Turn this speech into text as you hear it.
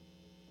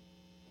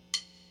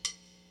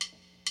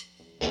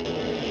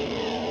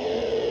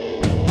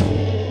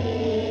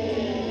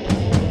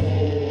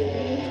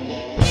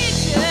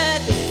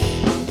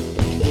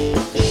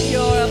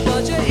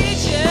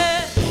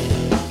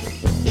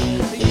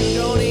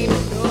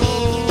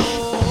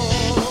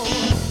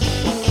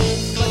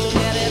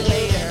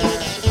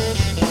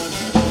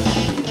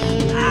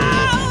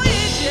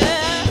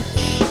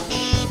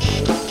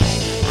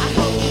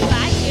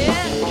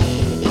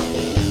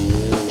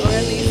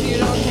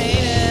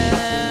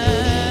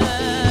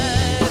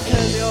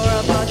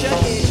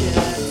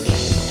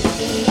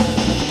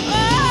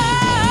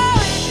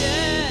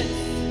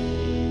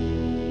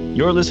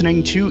You're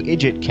listening to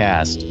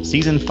IdjitCast,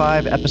 Season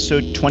 5,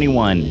 Episode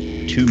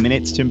 21, 2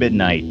 Minutes to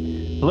Midnight.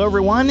 Hello,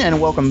 everyone,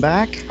 and welcome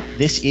back.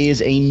 This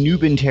is a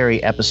Newbentary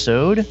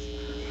episode.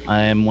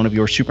 I'm one of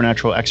your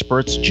supernatural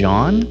experts,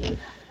 John.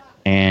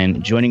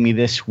 And joining me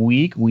this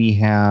week, we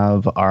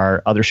have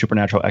our other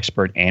supernatural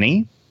expert,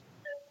 Annie.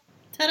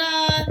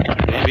 Ta-da!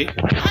 Maybe.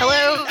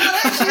 Hello.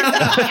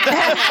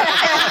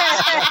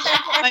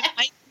 My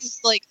mic is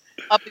like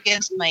up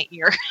against my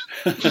ear.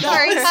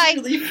 Sorry, hi.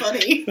 Really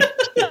funny.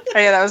 Oh,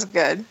 yeah, that was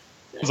good.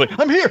 I was like,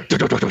 I'm here!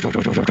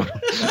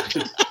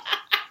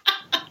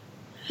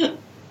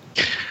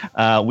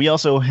 We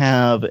also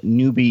have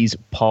newbies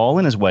Paul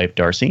and his wife,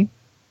 Darcy.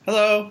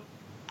 Hello.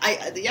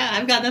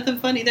 I've got nothing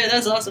funny there.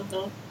 That's awesome,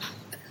 though.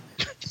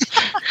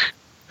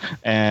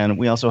 And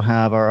we also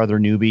have our other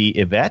newbie,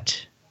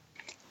 Yvette.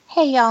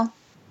 Hey, y'all.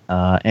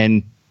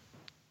 And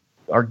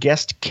our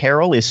guest,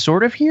 Carol, is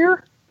sort of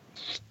here.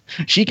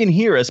 She can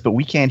hear us, but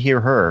we can't hear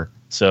her.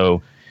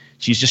 So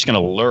she's just going to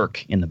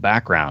lurk in the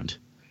background.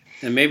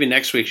 And maybe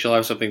next week she'll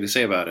have something to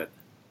say about it.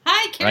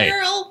 Hi,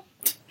 Carol.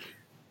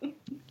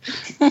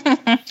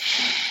 Right.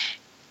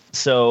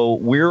 So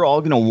we're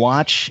all going to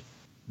watch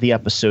the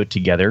episode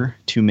together,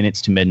 2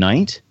 Minutes to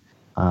Midnight.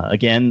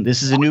 Again,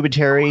 this is a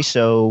Newbentary,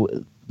 so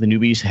the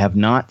newbies have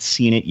not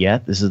seen it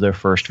yet. This is their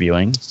first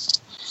viewing.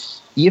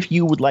 If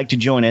you would like to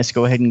join us,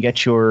 go ahead and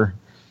get your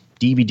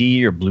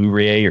DVD or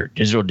Blu-ray or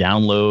digital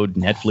download,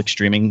 Netflix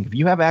streaming. If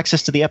you have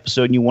access to the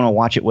episode and you want to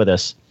watch it with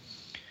us,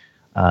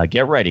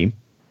 get ready.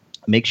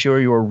 Make sure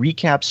your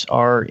recaps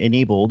are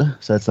enabled,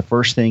 so that's the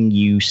first thing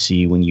you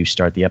see when you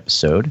start the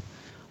episode.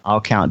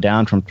 I'll count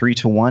down from 3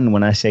 to 1.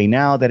 When I say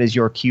now, that is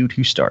your cue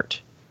to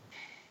start.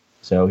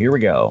 So here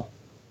we go.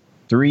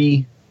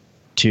 3,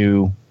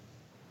 2,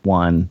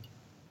 1,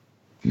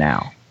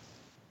 now.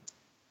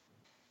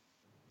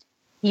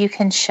 You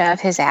can shove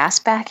his ass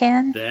back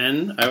in?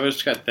 Then? I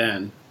always got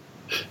then.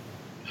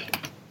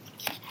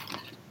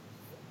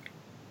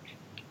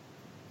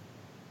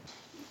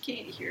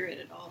 Can't hear it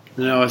at all.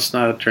 No, it's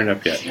not turned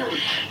up yet. Is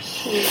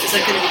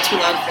that going to be too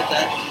loud for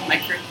the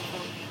microphone?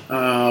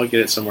 I'll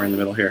get it somewhere in the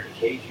middle here.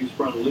 Cage you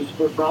sprung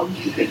Lucifer from,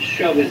 you can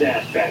shove his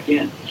ass back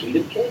in.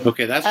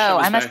 Okay, that's... Oh,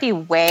 I must be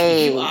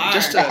way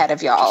just ahead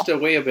of y'all. Just a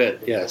way a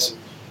bit, yes.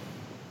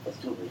 Let's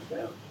do this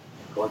down.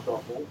 Go off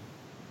hole.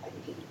 I can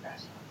get you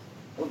past us.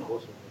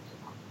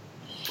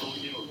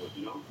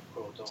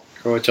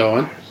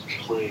 Croatoan.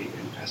 Plague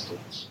and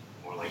pestilence.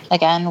 More like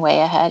Again,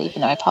 way ahead,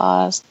 even though I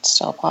paused.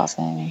 Still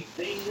pausing.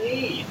 they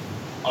need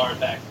our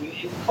vaccine.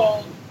 It's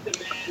called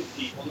demand,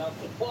 people, not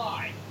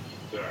supply.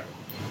 Sir.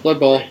 Blood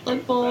Bowl.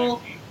 Blood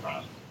Bowl.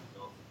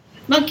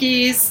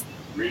 Monkeys.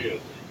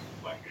 Really?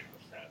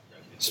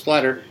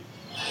 Splatter.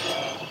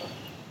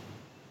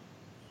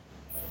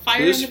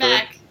 Fire Lucifer. in the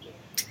back.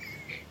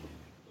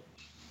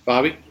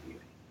 Bobby.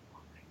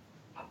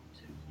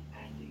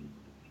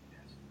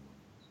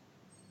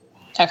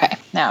 Okay,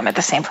 now I'm at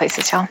the same place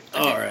as y'all.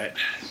 All right.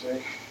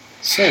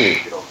 Sammy.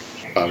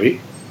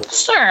 Bobby.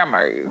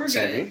 Sammy. We're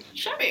Sammy. good.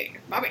 Shabby.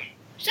 Bobby.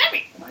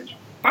 Shabby.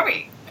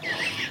 Bobby.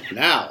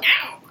 Now.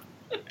 Now.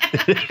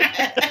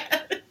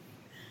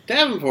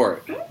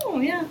 Davenport. Oh,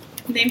 yeah.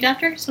 Named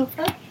after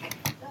Sofa. Dr.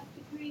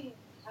 Green,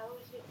 how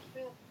is your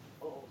trip?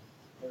 Oh,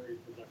 very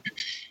productive.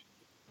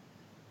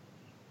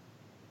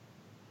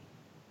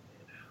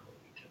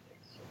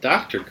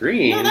 Dr.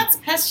 Green? No, that's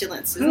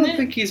pestilence, I isn't don't it?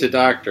 think he's a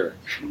doctor.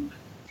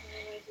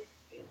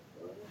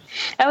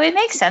 Oh, it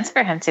makes sense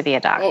for him to be a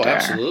doctor. Oh,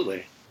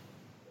 absolutely.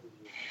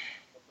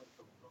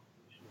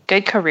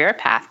 Good career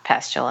path,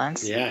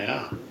 pestilence.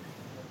 Yeah.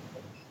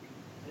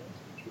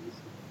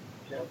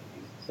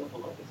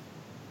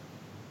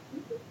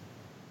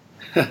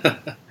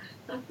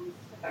 I'm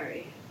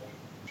sorry.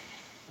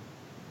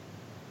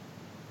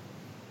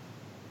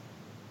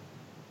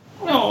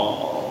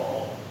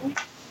 Oh.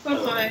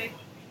 Bye-bye.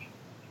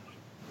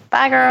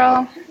 Bye,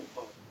 girl.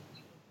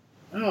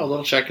 Oh, a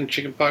little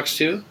chicken pox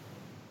too?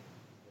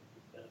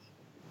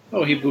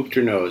 Oh, he booped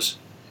her nose.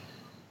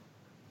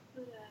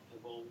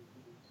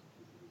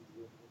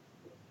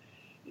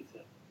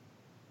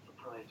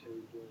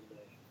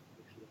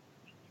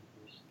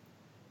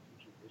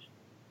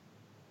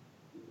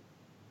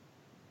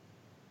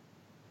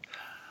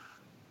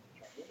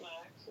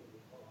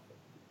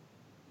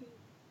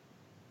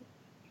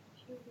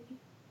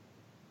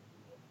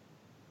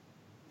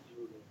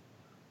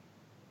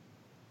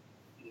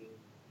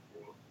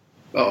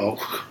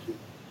 Uh-oh.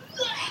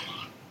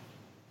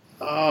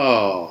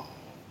 Oh,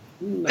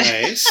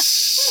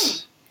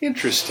 nice.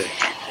 Interesting.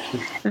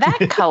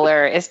 That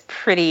color is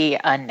pretty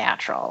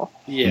unnatural.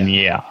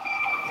 Yeah.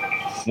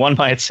 One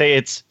might say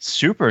it's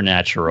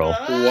supernatural.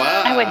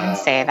 Wow. I wouldn't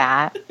say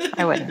that.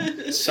 I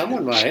wouldn't.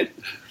 Someone might.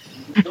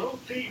 Don't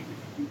see.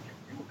 You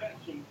had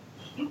some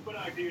stupid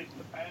ideas in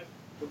the past,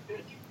 but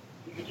this.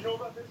 Did you know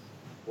about this?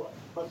 What?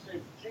 Let's say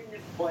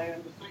genius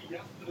plan to say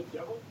yes to the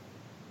devil?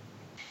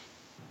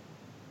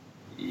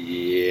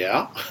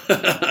 Yeah.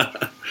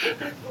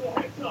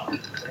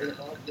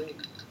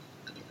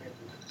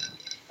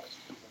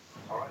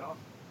 All right, awesome.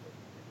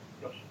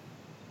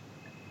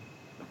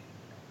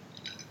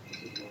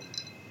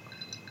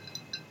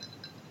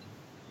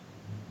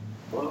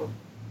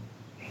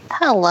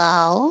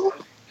 Hello.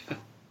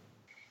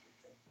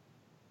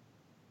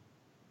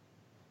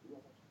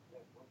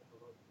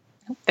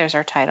 There's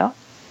our title.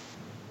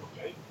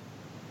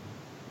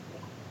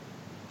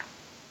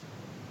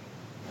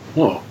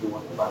 Whoa. You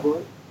want to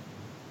elaborate?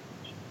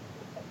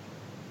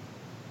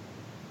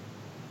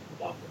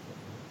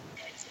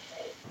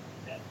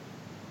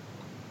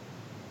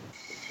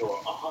 So a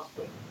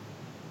hospital.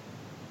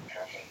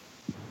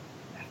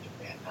 After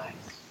bad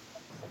nights.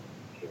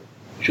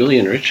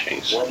 Julian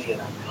Richings. Bloody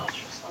and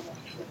unconscious on that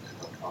trip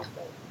to the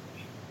hospital.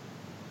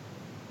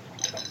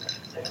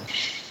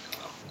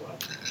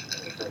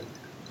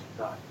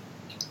 God.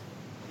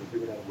 We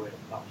figured out a way to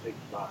not take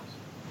lives.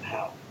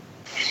 How?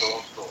 It's a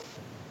long story.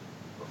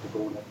 But we're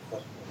going at the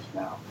festivals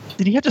now.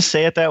 Did he have to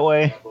say it that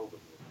way?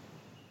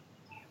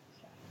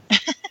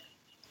 It's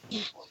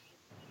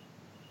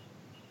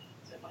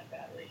in my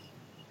batteries.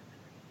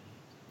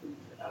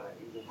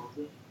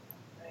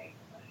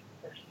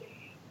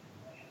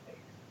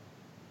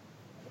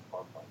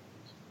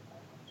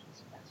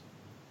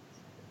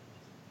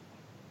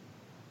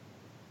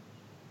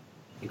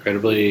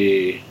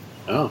 Incredibly,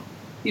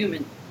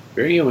 Human.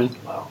 very human.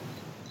 Wow.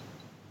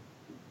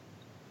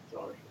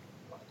 Sorry.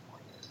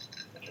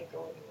 I can't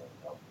go anywhere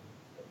without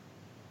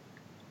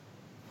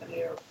an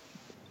air.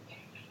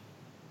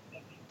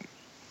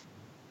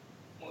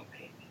 More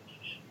pain.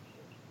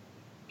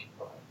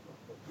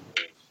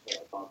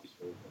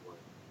 Obviously,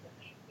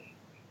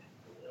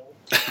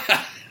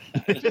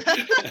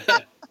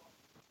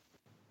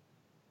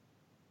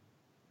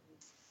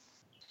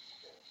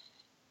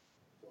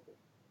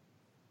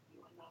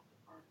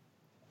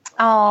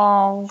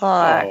 Oh, look.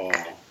 Oh.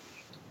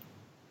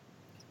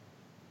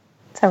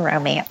 It's a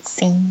romance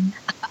scene.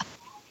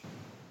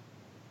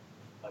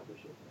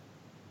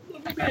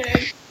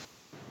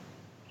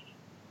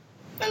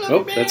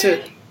 Oh, that's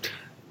it.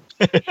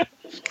 Be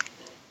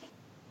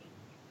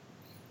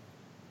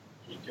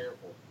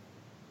careful.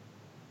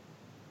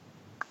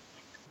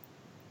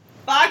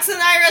 Fox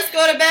and Iris,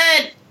 go to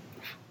bed.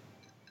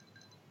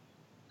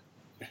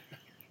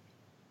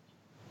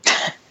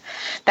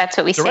 That's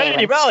what we say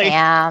Serenity when Valley.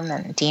 Sam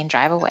and Dean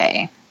drive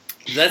away.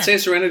 Did that say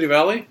Serenity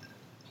Valley?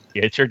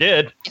 Yeah, it sure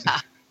did.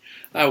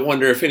 I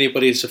wonder if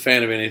anybody's a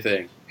fan of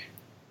anything.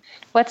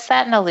 What's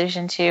that an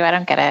allusion to? I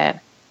don't get it.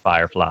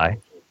 Firefly.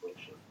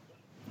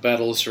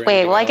 Battle of Serenity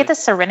Wait, well, I Valley. get the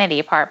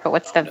Serenity part, but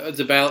what's the...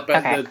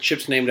 The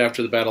ship's named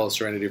after the Battle of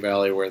Serenity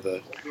Valley, where the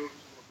whole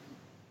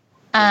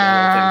thing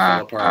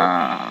fell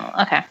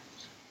apart. Okay.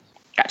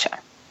 Gotcha.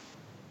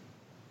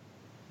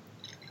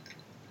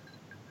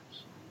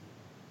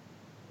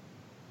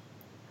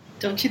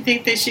 Don't you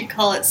think they should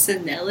call it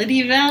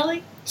Senility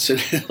Valley?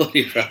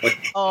 Senility Valley.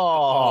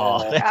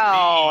 Oh,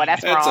 Oh,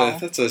 that's wrong.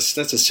 That's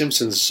a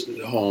Simpsons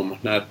home,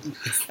 not.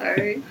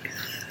 Sorry.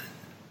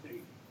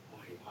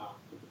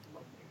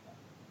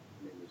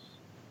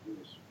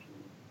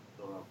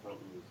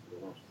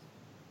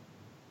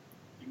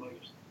 You might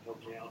just help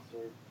me out, sir.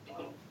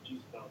 She's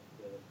about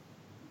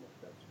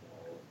that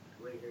small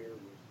gray hair.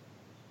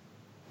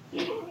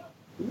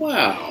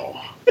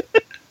 Wow.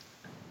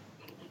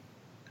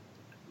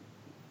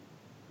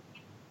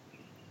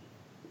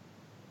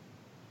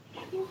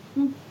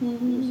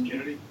 Miss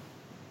Kennedy?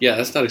 Yeah,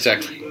 that's not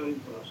exactly.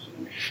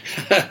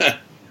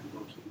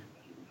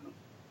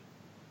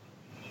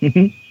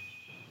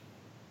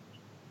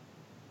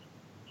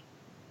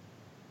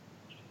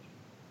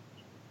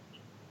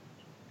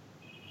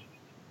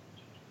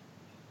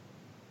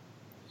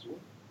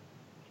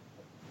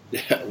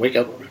 Yeah, wake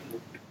up.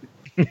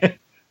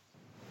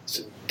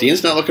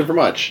 Dean's not looking for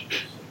much.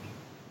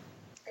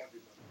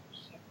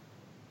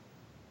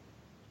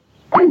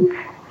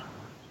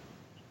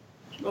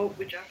 Oh,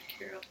 we dropped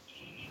Carol.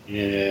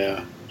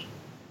 Yeah.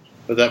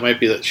 But that might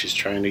be that she's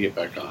trying to get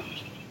back on.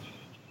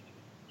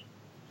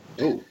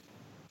 Oh.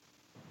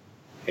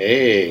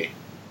 Hey.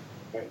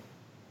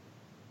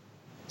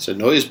 It's a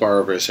noise bar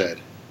over his head.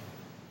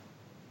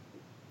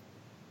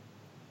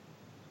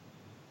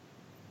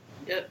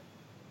 Yep.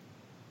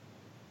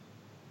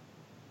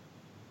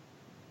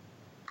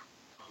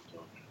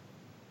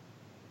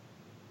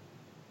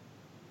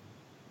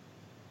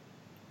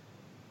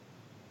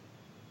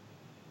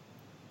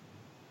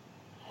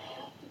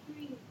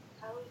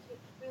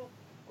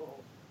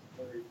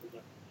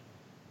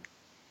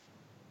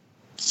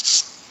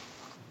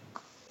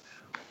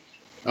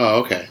 Oh,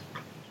 okay.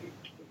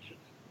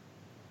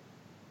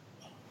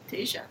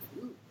 Deja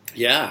vu.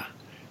 Yeah.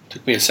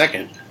 Took me a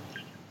second.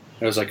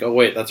 I was like, oh,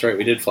 wait, that's right,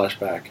 we did flash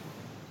back.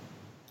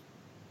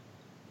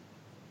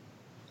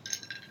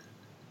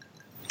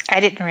 I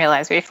didn't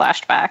realize we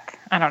flashed back.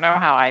 I don't know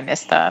how I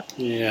missed that.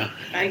 Yeah.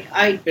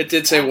 I It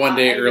did say one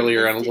day I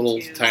earlier on missed it little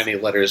too. tiny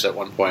letters at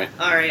one point.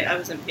 all right. I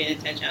wasn't paying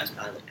attention. I was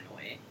probably looking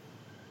away.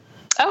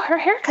 Oh, her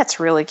haircut's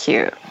really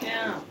cute.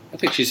 Yeah. I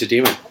think she's a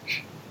demon.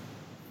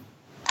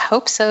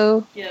 Hope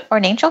so. Yep. Or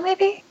an angel,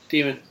 maybe?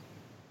 Demon.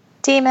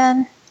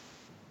 Demon.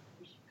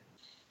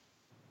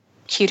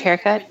 Cute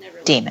haircut. I'd never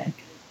looked Demon.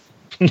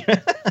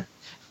 at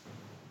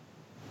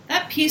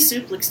That pea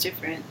soup looks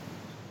different.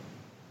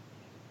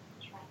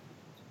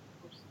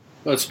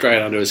 Let's dry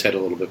it onto his head a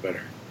little bit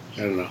better.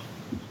 I don't know.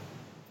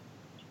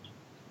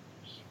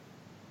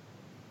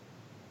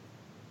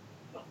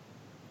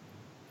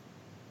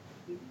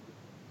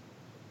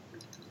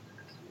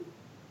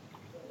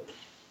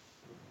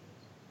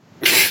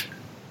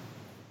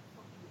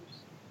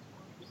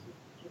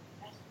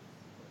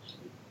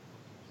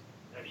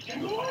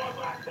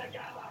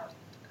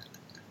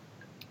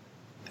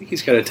 I think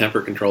he's got a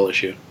temper control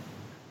issue.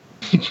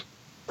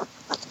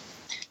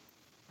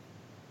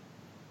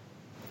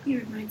 He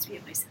reminds me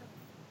of myself.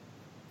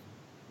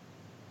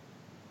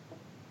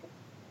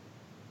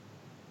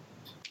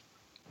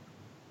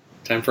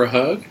 Time for a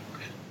hug?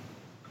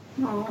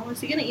 Oh, is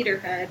he gonna eat her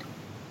head?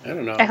 I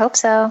don't know. I hope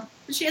so.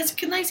 But she has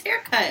a nice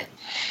haircut.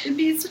 It'd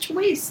be such a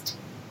waste.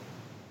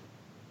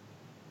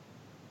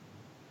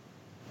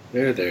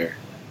 There.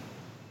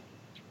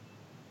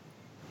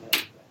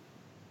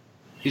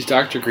 He's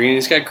Dr. Green.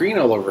 He's got green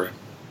all over him.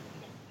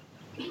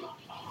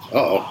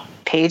 Uh-oh.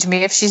 Page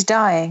me if she's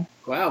dying.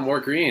 Wow, more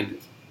green.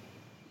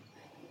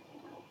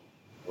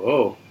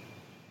 Whoa.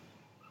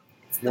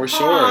 More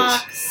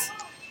swords. Pox.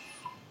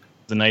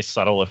 It's a nice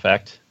subtle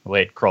effect. The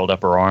way it crawled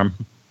up her arm.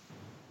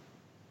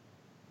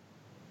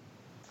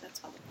 That's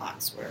how the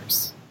pox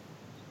works.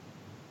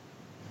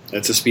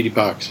 That's a speedy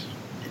pox.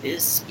 It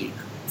is speedy.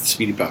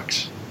 Speedy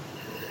pox.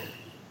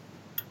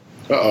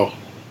 Uh-oh.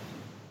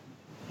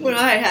 When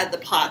I had the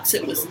pox,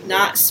 it was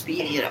not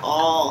speedy at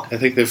all. I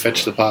think they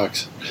fetched the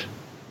pox.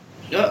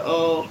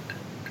 Uh-oh.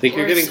 I think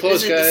you're getting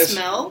close, is it guys. The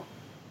smell?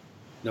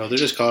 No, they're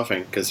just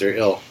coughing because they're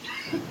ill.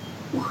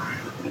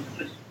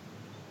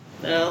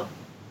 No.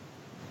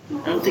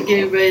 I don't think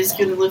anybody's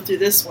going to live through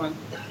this one.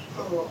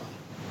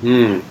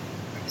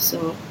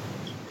 So,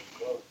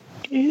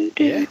 Yeah,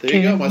 there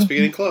you go. Must be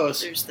getting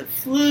close. there's the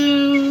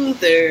flu,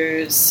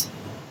 there's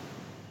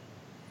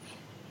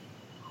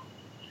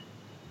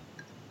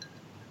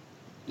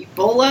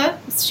Ebola.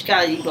 She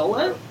got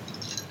Ebola.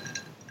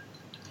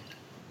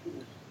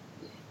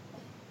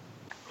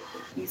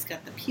 He's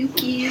got the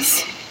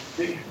pukies.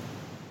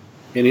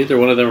 And neither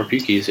one of them are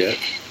pukies yet.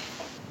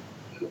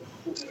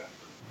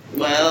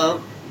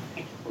 Well,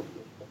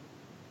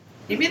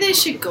 maybe they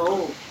should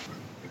go.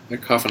 They're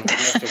coughing hard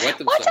enough to wet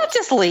Why themselves. not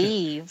just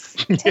leave?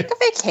 Take a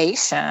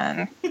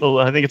vacation. Well,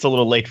 I think it's a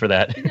little late for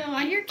that. You know,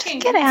 I hear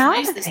kangaroos Get out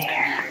nice of this there.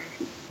 time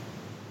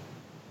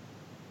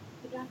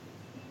of year.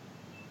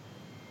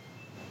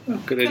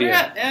 Oh, good Put her idea.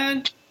 up,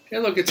 man. Hey,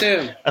 look, it's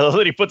him. I love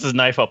that he puts his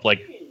knife up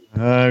like,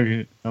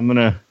 I'm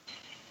gonna.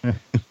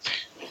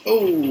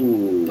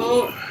 Oh.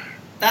 Oh,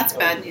 that's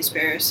bad news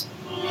bears.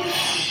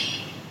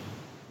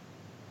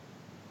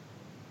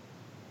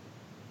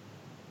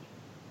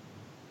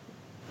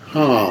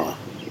 Huh.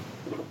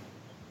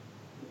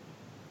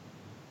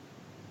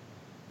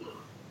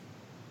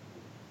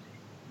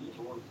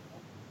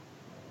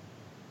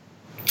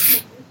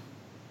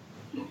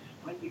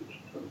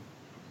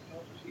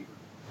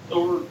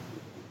 Over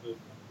the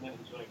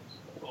meningitis.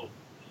 Oh.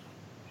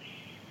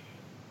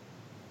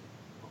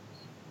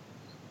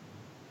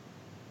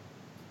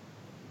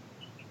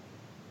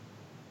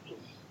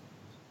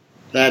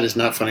 That is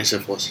not funny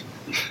syphilis.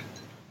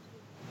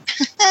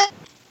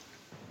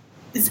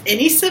 Is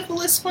any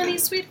syphilis funny,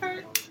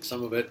 sweetheart?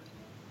 Some of it.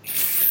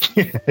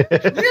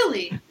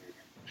 Really? I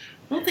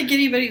don't think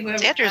anybody who ever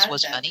Sanders had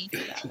was that funny.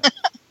 would do that.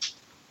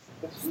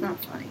 It's not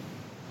funny.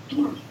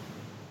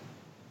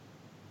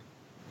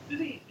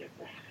 Disease get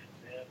back.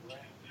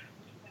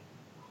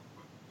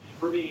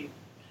 For me,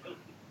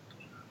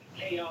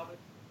 chaotic.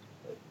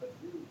 But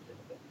really,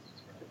 that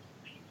describes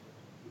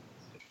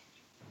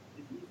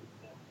disease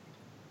itself.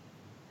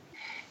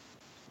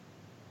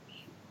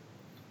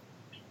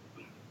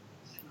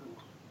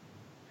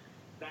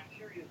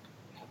 Bacteria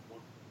have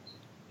one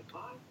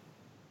purpose.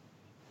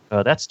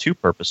 Divide. That's two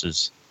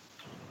purposes.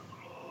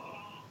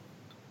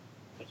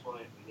 That's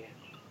why it began.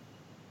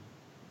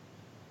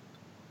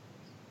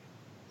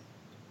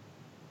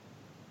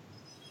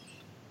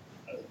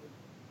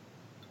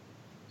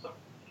 So,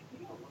 you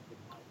know what the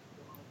life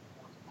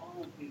was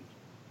always doing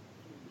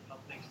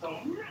something so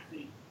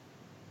messy.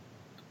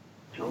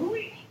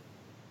 Weak.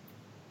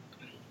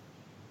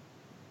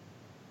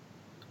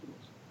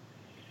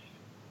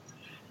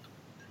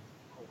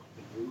 Oh,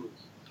 the news.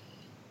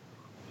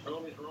 Show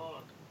me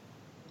wrong.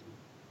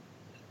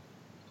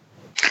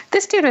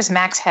 This dude was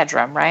Max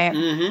Headroom, right?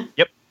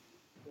 Mm-hmm.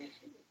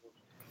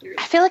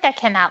 I feel like I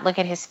cannot look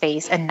at his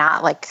face and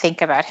not like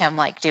think about him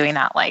like doing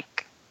that,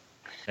 like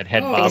That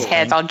head Oh. bob his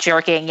head's thing. all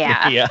jerking.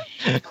 Yeah. Yeah.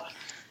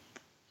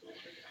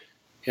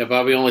 Yeah,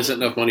 Bobby only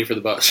sent enough money for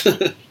the bus.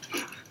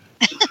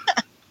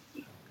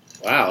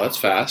 Wow, that's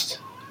fast.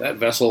 That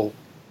vessel.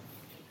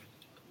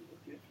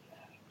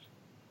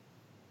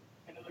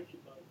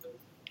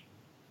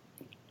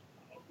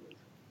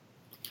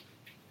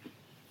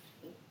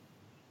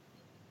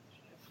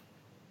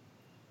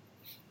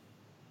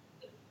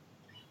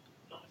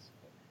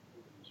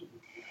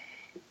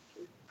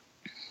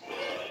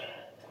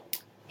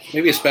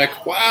 Maybe a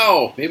speck.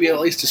 Wow, maybe at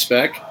least a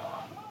speck.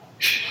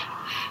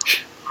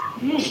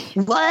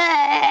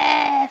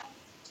 What?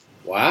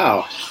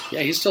 Wow.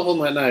 Yeah, he's still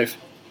holding that knife.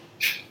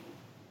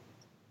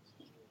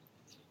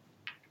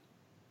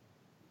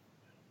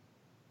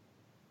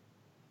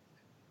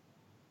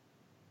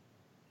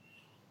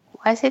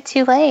 Why is it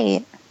too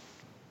late?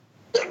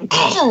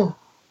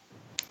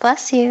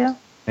 Bless you.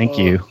 Thank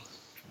you.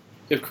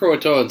 If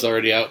Croatoan's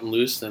already out and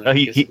loose, then I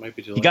guess it might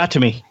be too late. He got to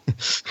me.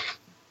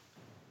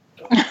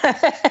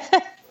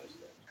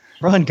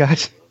 Run,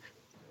 guys.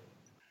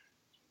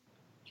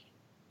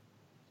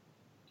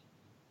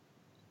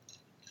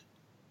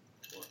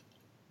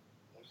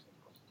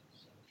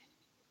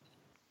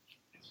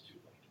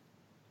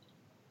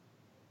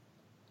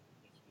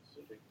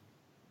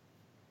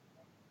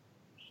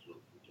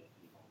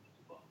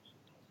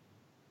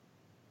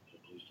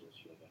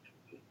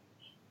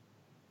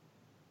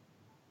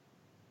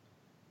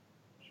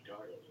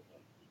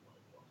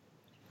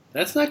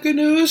 That's not good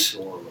news.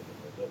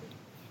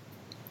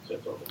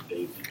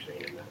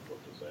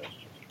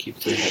 Keep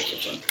the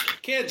heads up.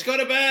 Kids, go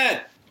to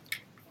bed.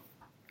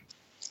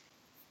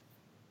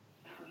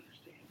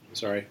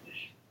 Sorry.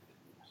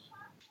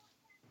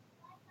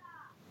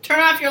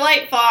 Turn off your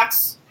light,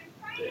 Fox.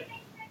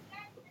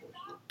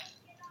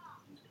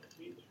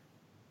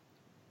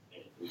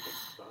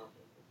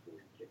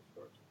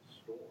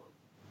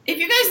 If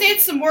you guys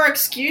need some more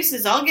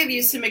excuses, I'll give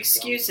you some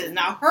excuses.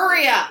 Now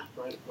hurry up.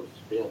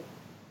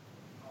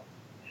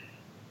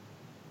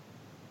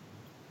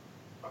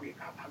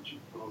 How'd you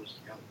put all this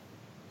together?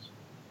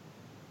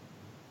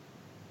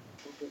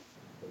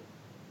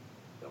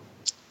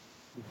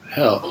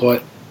 Hell,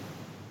 what?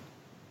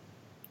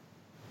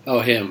 Oh,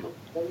 him.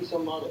 Maybe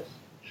some modest.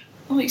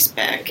 Oh, he's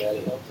back.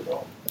 I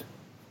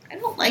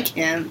don't like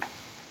him.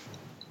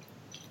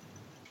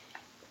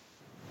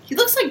 He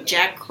looks like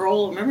Jack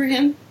Kroll. Remember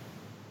him?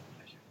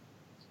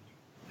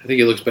 I think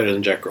he looks better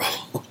than Jack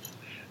Kroll.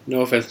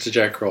 No offense to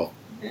Jack Kroll.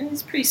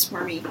 He's pretty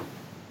smarmy. Go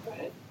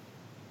ahead.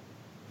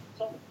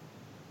 Tell me.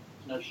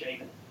 There's no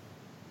shaving.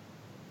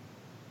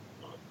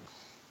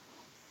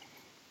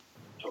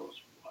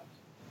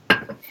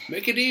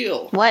 Make a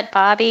deal. What,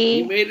 Bobby?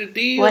 You made a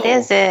deal. What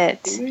is it?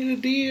 You made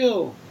a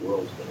deal.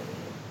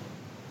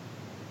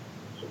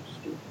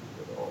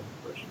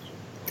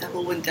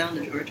 Devil went down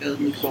to Georgia.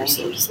 Then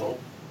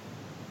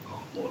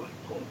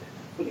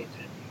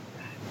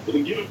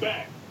give it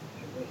back.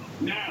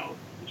 Now.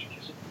 Did you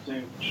kiss it?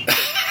 Sandwich.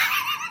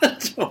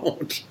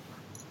 Don't.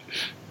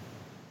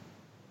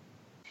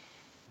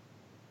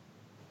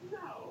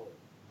 No.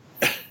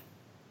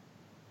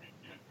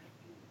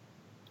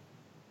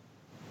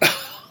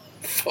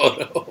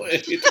 Photo.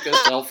 He took a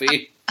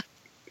selfie.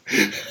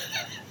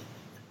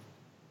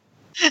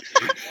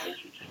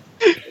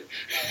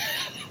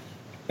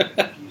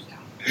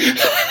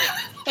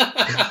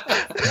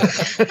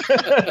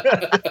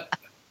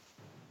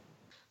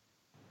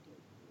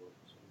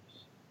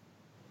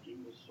 Give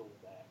me the soul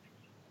back.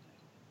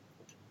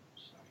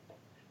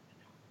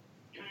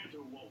 Can't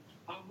or won't?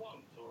 I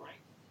won't, all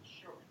right?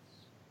 Assurance.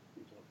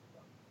 We talked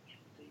about the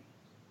things.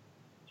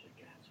 Check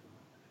out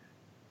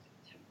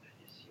September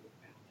this year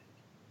about it.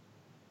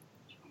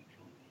 You can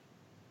kill me.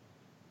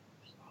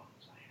 As long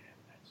as I have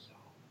that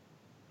soul.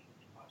 In the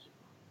deposit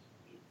box.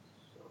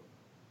 It's so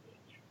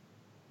rich.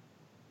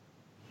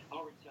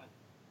 I'll return.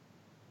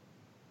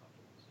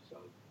 After this is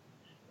over,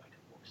 I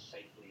can walk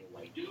safely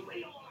away. Do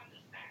we all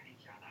understand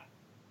each other?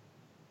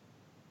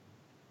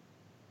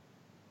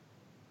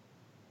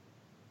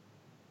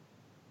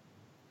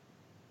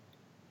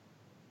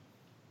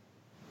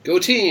 Go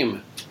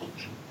team.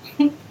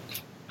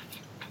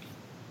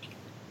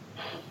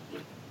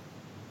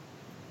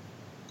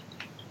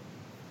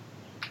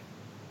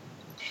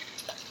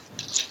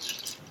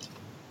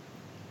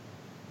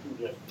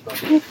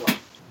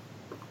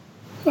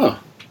 Huh.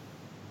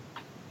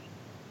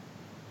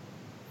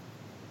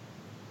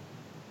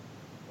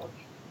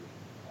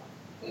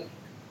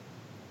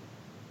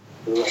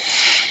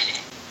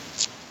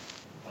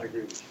 I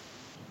agree with you.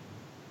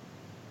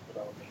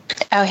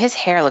 Oh, his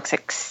hair looks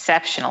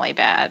exceptionally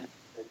bad.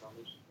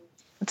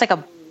 It's like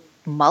a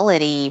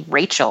mullety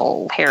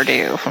Rachel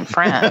hairdo from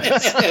Friends.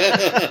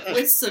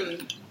 With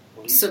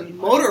some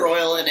motor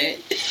oil in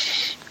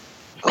it.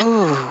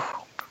 Ooh,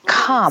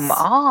 come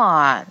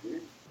on.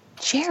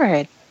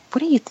 Jared,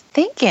 what are you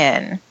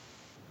thinking?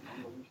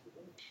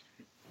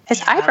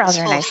 His eyebrows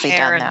are nicely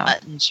hair done, and though.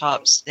 mutton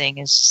chops thing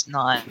is just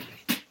not.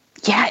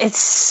 Yeah, it's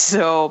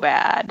so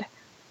bad.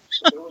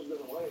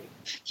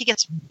 He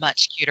gets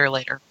much cuter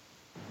later.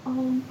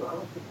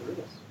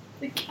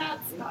 The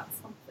cat's got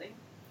something.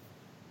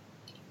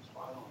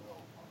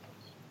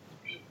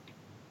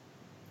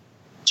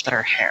 Much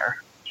better hair.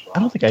 I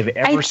don't think I've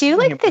ever I do seen him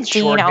like that with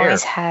short Dean hair.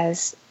 always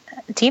has.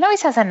 Dean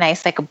always has a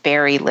nice like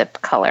berry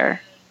lip color.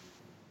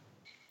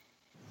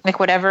 Like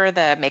whatever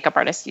the makeup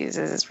artist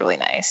uses is really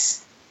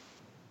nice.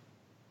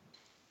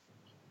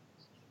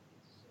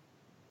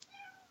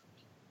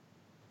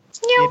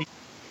 Meow.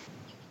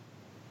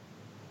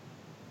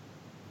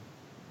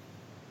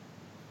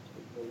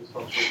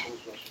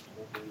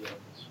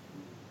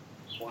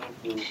 Swine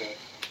flu that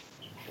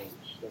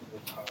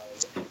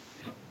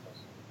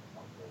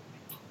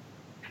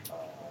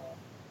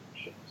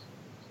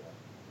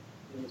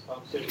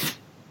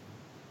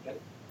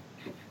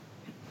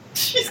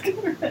She's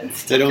gonna run.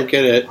 They don't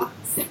get it.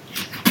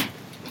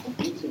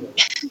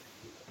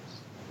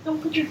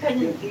 Don't put your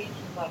pen in.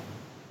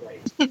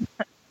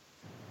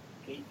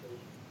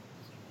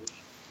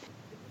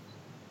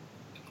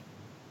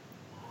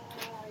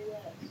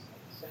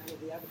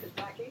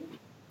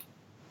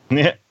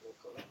 Yeah.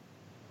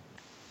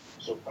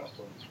 So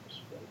pestilence was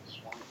spread in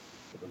swine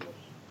for the most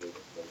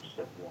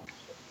step one,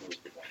 step two is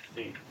the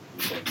vaccine.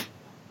 Then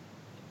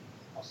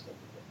I'll step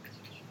the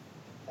vaccination.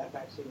 That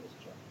vaccine is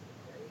checked for the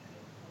gray and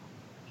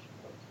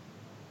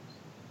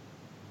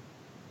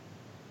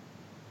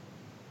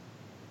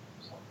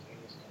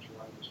spontaneous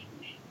nationwide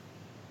distribution.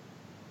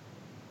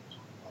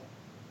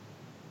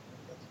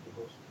 That's the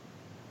goal.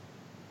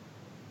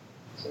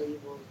 So you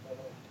boys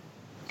better.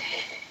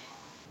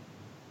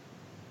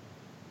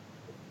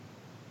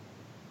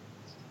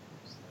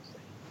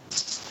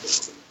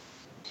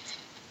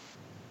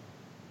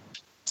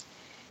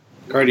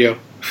 Cardio.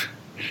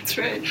 That's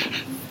right.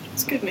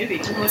 It's a good movie.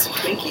 I want some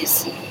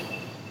Twinkies.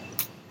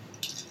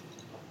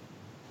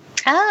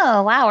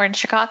 Oh, wow, we're in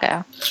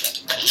Chicago.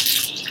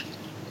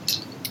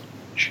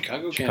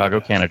 Chicago,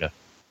 Canada.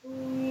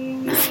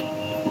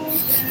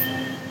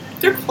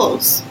 They're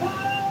close.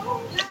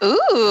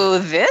 Ooh,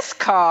 this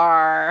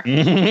car.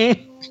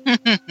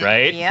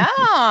 Right?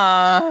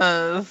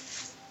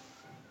 Yes.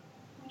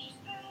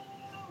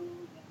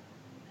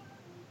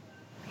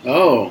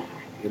 Oh,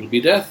 it'll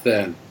be death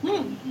then.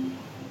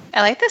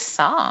 I like this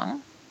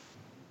song.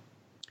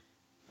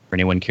 For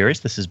anyone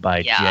curious, this is by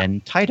Yeah.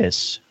 Jen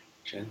Titus.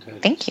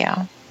 Thank you.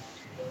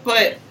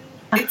 But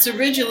it's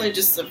originally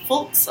just a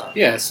folk song.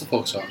 Yeah, it's the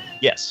folk song.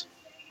 Yes.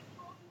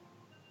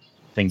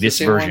 I think It's the this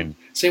same version.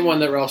 Same one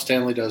that Ralph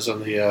Stanley does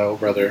on the Oh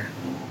Brother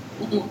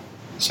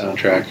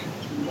soundtrack.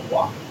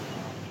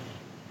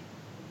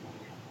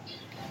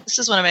 This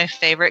is one of my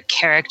favorite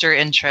character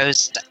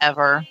intros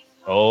ever.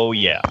 Oh,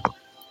 yeah.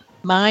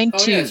 Mine Oh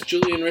too. yeah, it's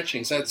Julian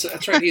Richings.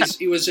 That's right.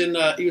 He was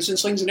in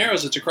Slings and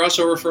Arrows. It's a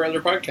crossover for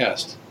other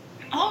podcasts.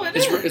 Oh,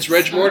 It's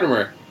Reg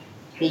Mortimer.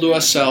 Who'll do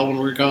us, Sal, when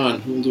we're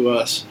gone? Who'll do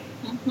us?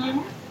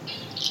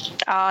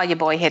 Oh, your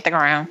boy hit the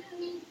ground.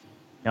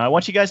 Now, I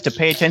want you guys to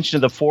pay attention to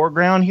the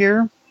foreground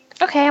here.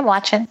 Okay, I'm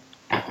watching.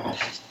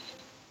 Right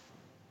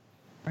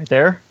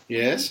there.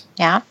 Yes.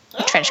 Yeah,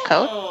 trench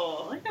coat.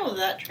 Oh, I know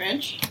that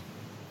trench.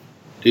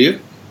 Do you?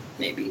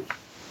 Maybe.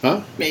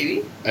 Huh?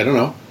 Maybe. I don't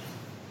know.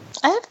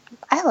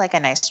 I like a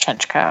nice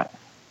trench coat.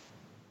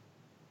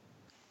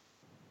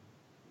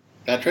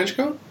 That trench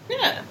coat?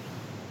 Yeah.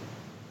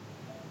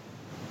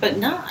 But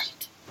not.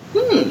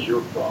 It's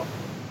your problem.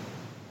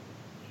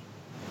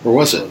 Or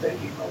was it?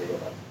 Thank you, Mario.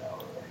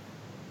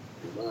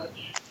 Too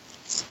much.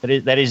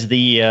 That is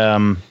the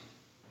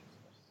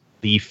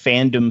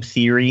fandom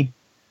theory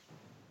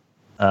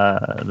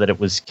that it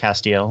was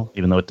Castiel,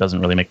 even though it doesn't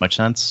really make much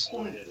sense.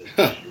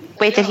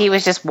 Wait, that he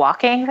was just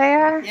walking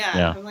there? Yeah.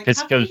 Yeah, I'm like,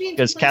 how can he be in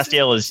because two places?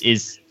 Castiel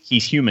is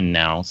he's human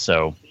now,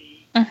 so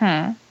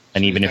Mm-hmm.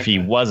 and even if he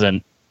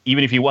wasn't,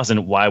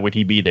 why would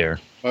he be there?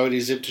 Why would he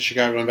zip to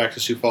Chicago and back to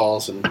Sioux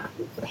Falls? And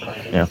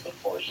Yeah.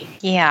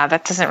 Yeah,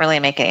 that doesn't really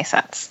make any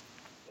sense.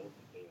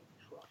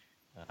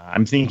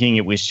 I'm thinking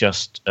it was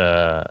just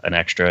an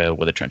extra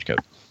with a trench coat.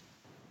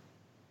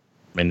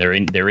 I mean,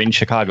 they're in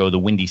Chicago, the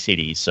Windy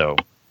City, so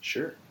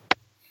sure.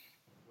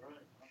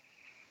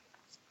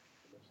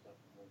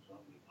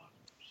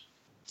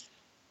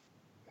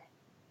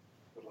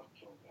 Good luck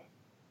killing that.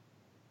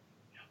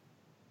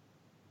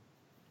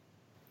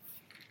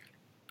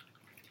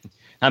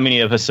 how many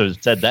of us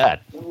have said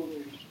that?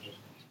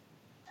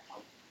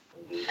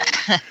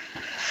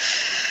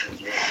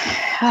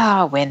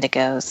 Oh,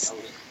 Wendigos.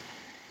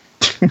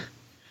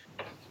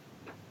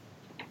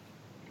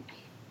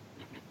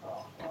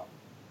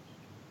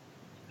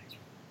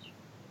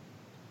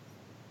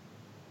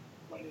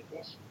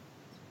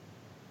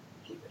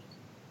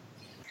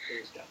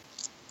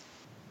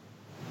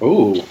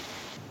 Oh,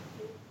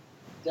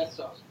 Death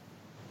sauce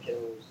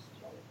kills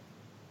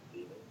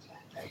demons.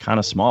 Kind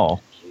of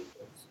small.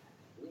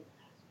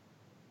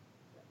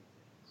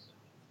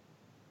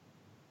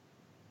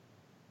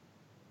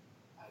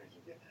 How did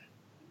you get that?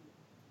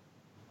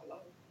 Hello?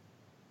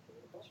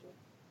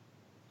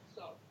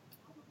 So,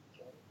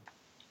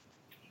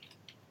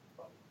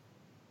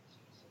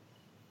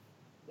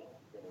 no,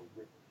 I'm gonna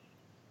rip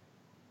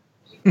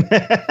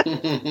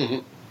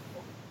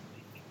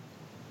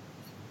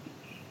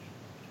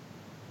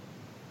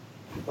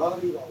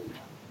Bobby,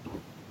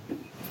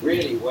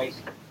 really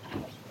wasted.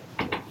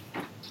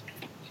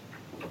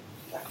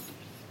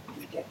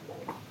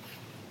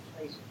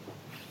 Crazy.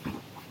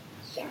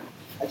 So,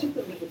 I took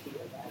the liberty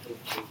of adding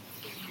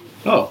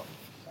oh.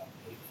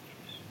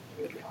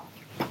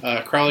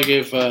 Crowley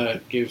gave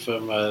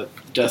him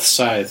Death's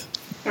Scythe.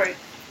 All right.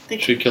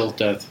 Thank you. Should kill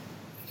Death.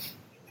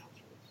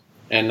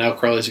 And now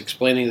Crowley's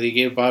explaining that he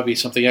gave Bobby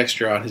something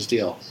extra on his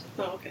deal,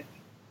 Oh, okay.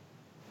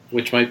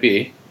 which might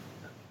be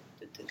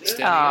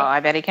Oh,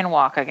 I bet he can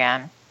walk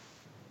again.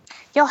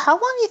 Yo, how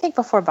long do you think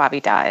before Bobby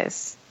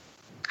dies?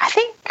 I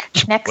think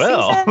Next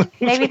Well. season?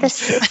 Maybe the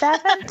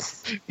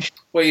 7th?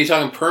 Wait, are you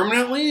talking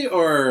permanently,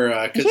 or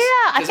because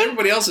I think-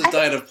 everybody else has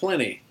died of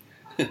plenty?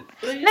 No,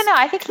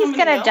 I think he's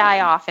going to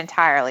die off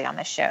entirely on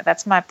the show.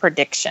 That's my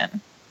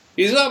prediction.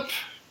 He's up.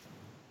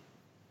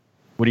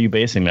 What are you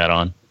basing that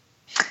on?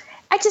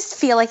 I just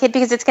feel like it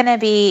because it's going to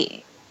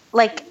be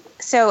like,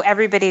 so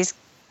everybody's,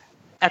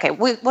 okay,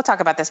 we'll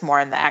talk about this more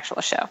in the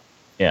actual show.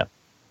 Yeah.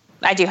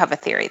 I do have a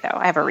theory, though.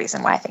 I have a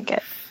reason why I think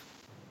it.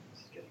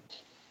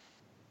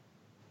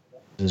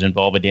 Does it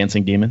involve a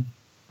dancing demon?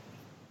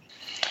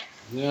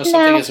 No,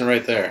 something isn't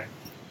right there.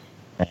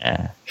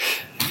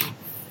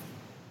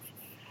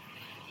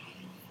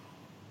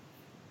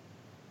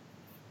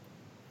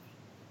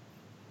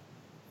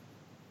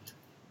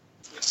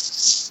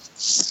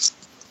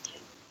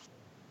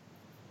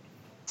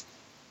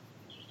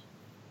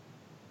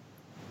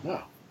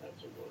 No.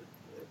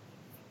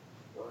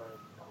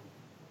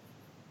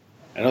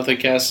 I don't think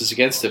Cass is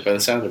against it by the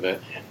sound of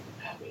it.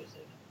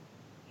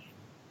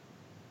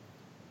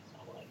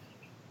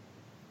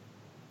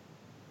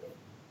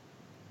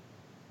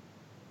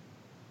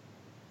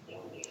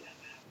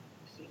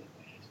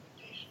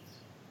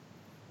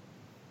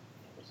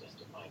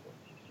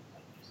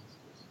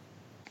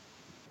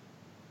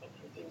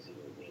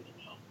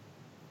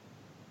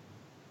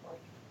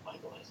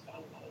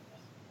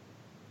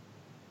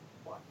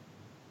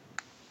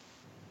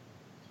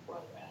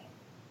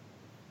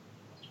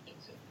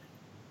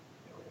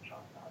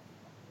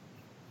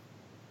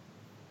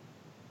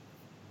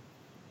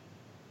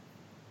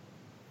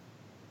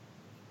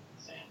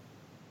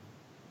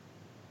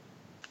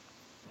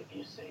 If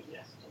you say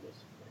yes to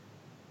Lucifer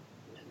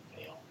and then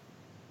fail,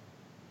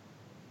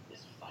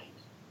 this fight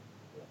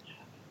will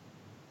happen.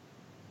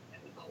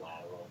 And the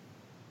collateral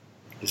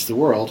It's the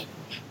world.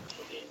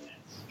 will be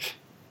immense.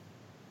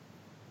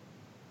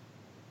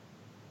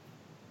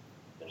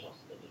 There's also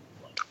the demon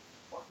blood.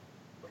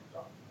 Or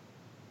God.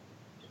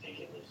 To take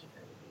in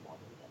Lucifer would be more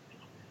than one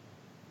thing.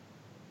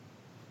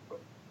 But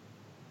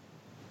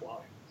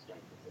water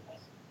strengthens the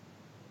vessel.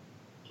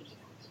 Keeps it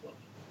from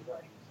exploding.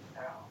 Right.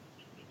 How?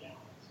 Keep it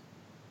balanced.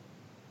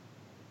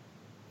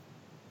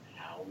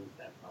 How is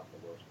that not the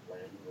worst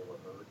plan you ever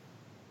heard?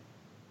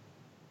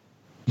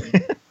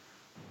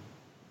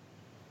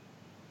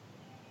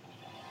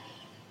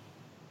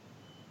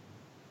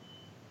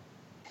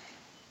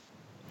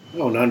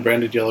 Oh,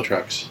 non-branded yellow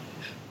trucks.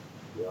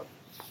 Yep.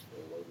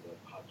 They're loading up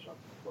hot shots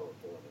and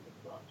chloroform in the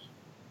trucks.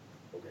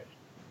 Okay.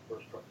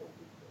 First truck will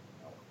be for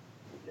an hour.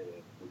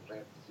 We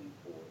plant the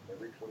C4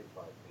 every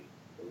 25 feet.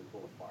 Then we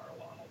pull a fire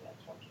alarm and that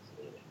truck is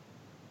leaving.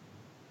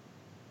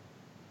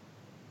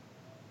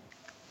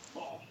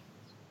 Oh.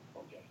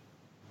 Okay.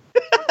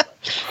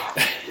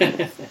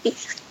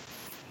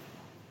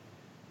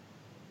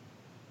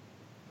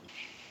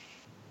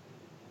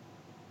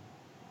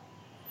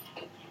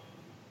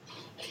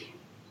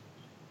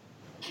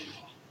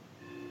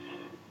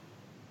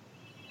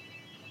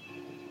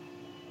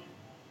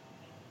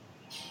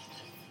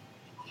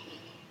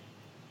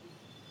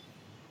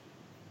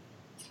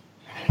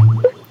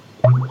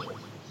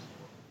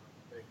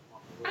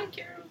 Hi,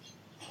 Carol.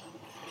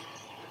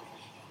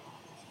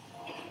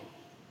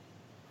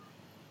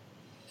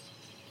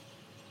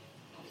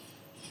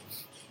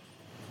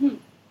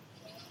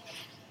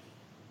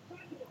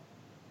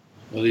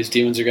 Well, these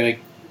demons are going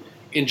to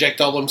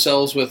inject all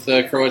themselves with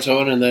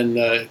Croatoan and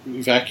then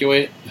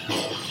evacuate.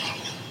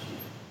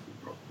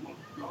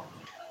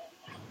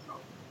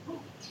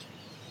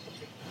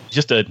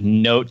 Just a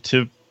note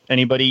to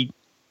anybody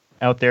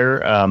out there,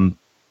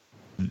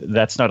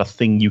 that's not a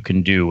thing you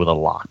can do with a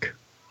lock.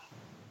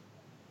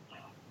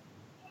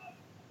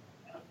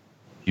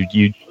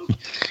 You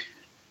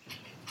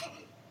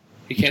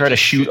You try to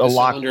just shoot a the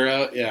lock. cylinder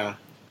out. Yeah.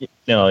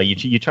 No,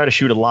 you try to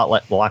shoot a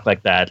lock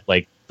like that,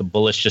 like the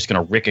bullet's just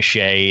going to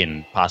ricochet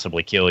and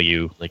possibly kill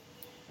you. Like,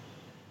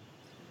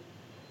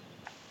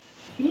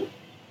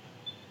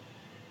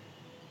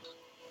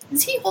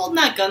 Is he holding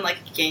that gun like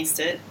against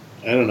it?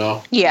 I don't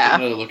know. Yeah.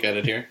 Another look at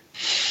it here.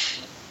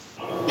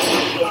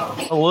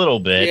 a little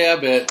bit. Yeah,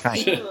 a bit. A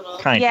little.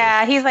 Kind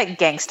Yeah, he's like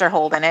gangster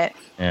holding it. of.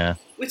 Yeah.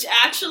 Which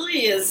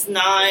actually is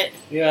not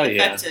Yeah,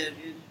 yeah. effective.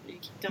 You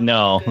don't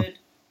No. look good.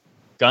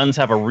 Guns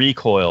have a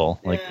recoil.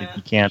 Like, Yeah.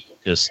 you can't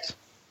just...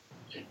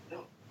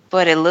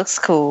 But it looks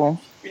cool.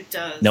 It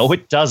does. No,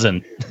 it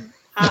doesn't.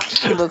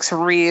 It looks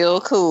real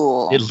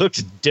cool. It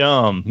looks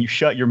dumb. You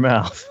shut your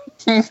mouth.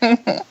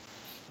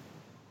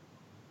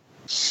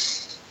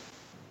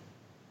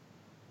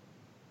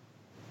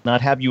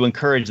 Not have you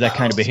encourage that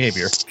kind of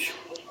behavior.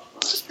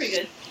 That's pretty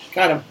good.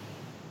 Got him.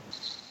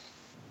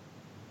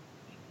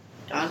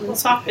 Dog will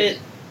stop it.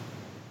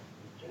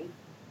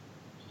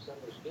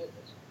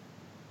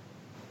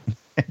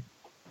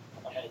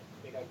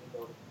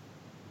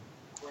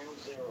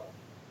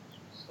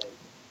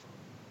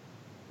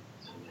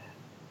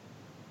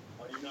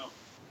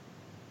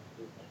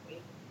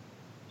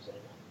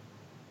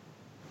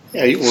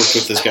 Yeah, you worked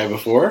with this guy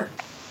before.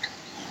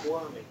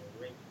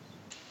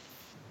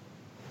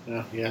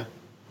 Oh, yeah.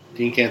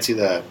 Dean can't see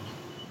that.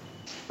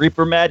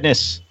 Reaper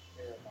madness.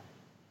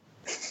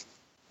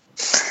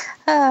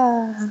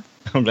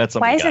 I'm glad Why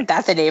somebody isn't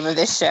that the name of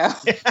this show?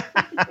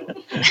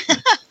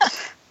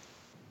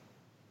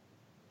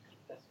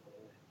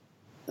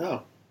 Oh.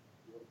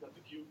 You want to cut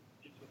the cube?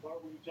 Get to the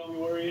part where you tell me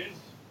where he is?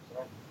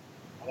 Sorry.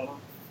 I don't know.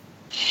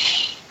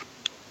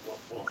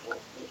 Whoa.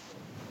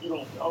 You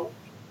don't know?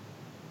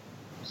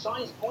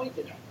 Signs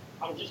pointed at.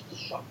 I'm just as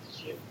shocked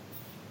as you.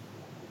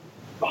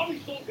 Bobby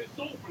sold his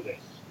soul for this.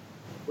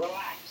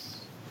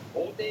 Relax.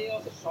 All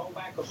deals are sold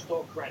back or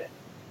store credit.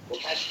 We'll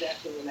catch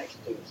death in the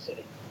next tube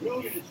city.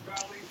 Millions,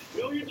 Crowley.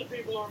 Millions of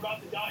people are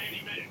about to die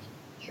any minute.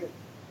 Sure.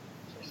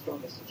 So I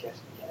strongly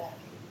suggest we get out of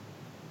here.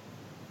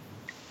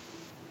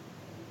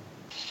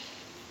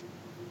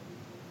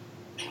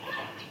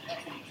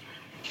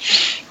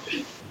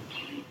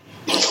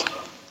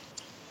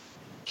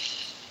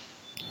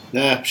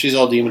 Nah, she's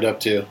all demoned up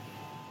too.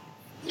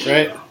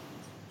 Right?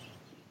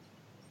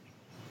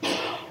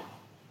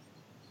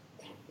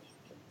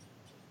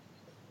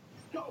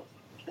 Go!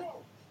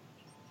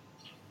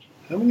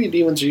 How many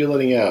demons are you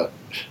letting out?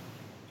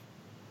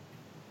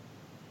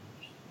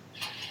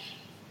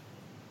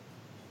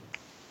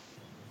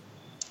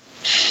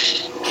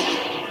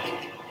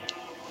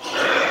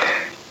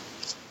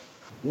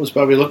 What was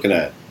Bobby looking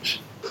at?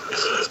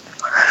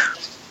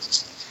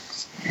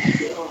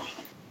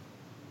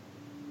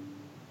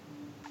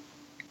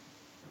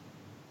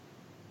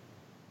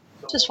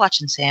 Just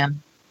watching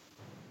Sam.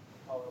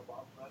 Oh, a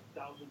bomb threat,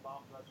 1,000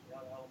 bomb threats.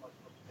 How the hell am I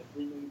supposed to get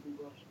 3 million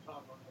people in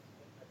Chicago?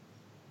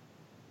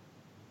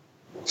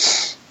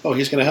 Oh,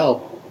 he's gonna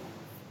help.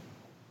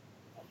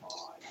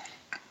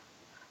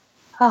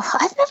 Oh,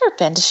 I've never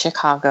been to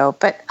Chicago,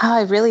 but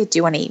I really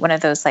do want to eat one of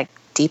those like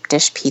deep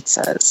dish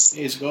pizzas.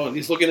 He's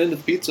looking into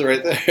the pizza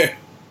right there.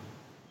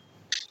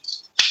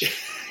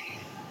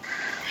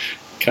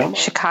 Come on.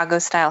 Chicago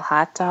style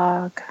hot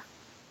dog.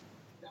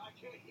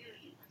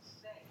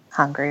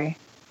 Hungry.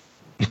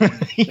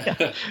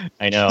 Yeah,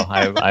 I know.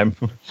 I'm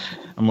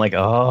like,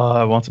 oh,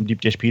 I want some deep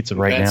dish pizza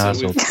right now.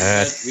 So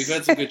bad. We've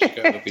had some good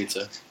Chicago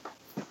pizza.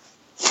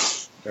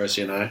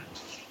 Darcy and I.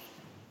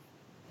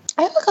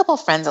 I have a couple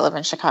friends that live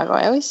in Chicago.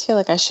 I always feel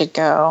like I should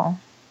go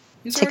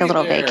He's take a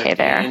little already vacay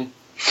there. man.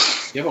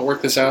 You haven't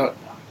worked this out?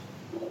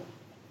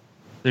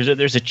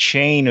 There's a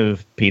chain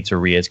of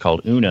pizzerias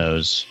called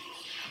Uno's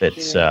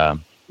that's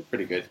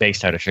Pretty good.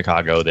 based out of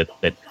Chicago that's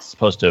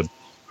supposed to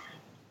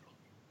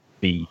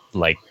be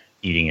like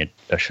eating at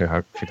a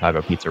Chicago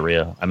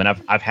pizzeria. I mean,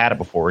 I've had it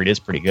before. It is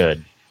pretty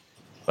good,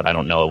 but I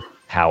don't know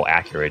how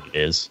accurate it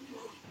is.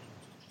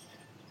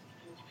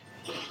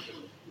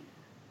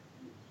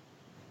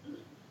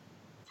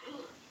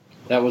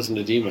 That wasn't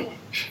a demon.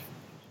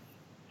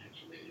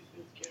 Actually, this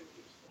can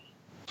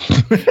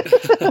be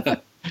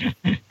useful. Should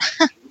we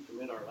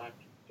commit our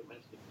act of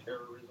domestic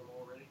terrorism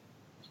already?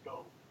 Let's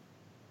go.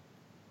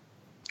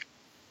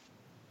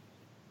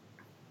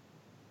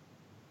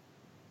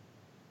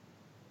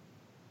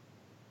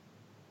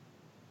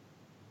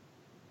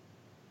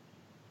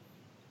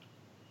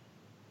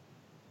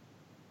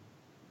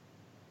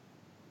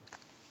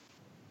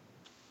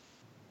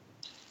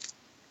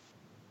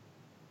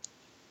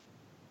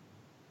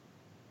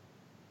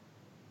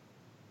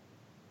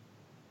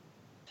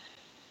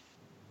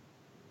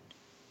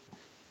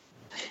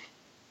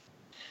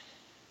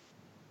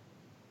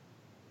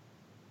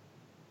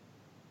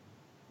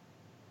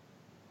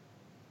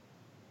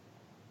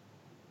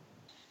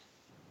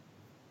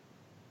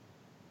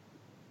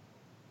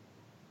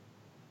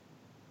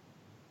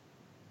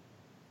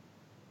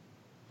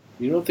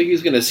 You don't think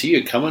he's gonna see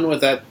you coming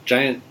with that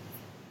giant?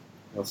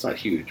 Well, it's not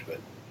huge, but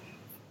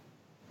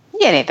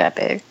Yeah, it ain't that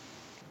big.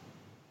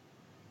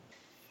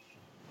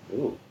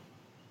 ooh,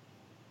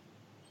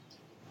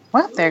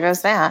 Well, there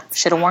goes that.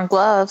 Should have worn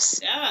gloves.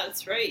 Yeah,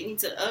 that's right. He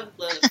needs an UGG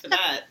glove for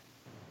that.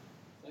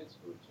 Thanks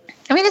for returning.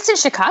 I mean, it's in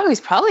Chicago. He's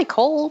probably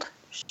cold.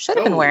 Should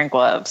have been Oh. wearing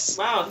gloves.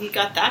 Wow, he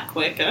got that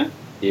quick, huh?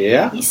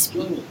 yeah, He's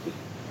speedy.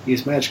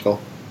 he's magical.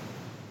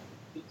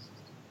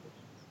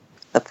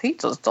 The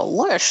pizza's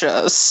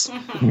delicious.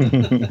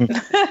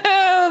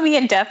 Me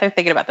and Death are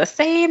thinking about the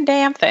same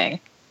damn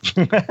thing.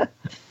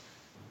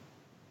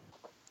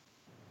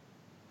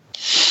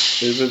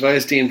 His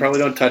advice, Dean, probably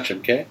don't touch him,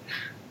 okay?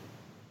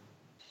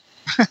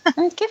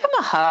 Give him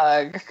a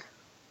hug.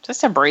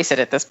 Just embrace it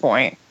at this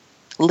point.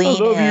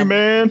 Lean I love in. you,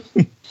 man.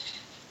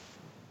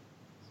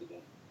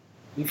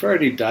 You've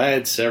already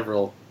died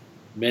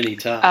many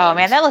times. Oh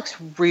man, that looks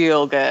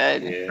real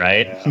good. Yeah.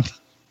 Right?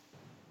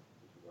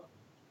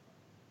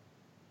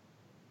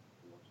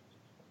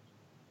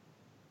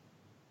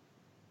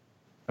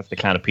 That's the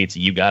kind of pizza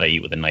you gotta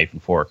eat with a knife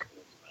and fork.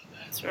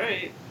 That's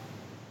right.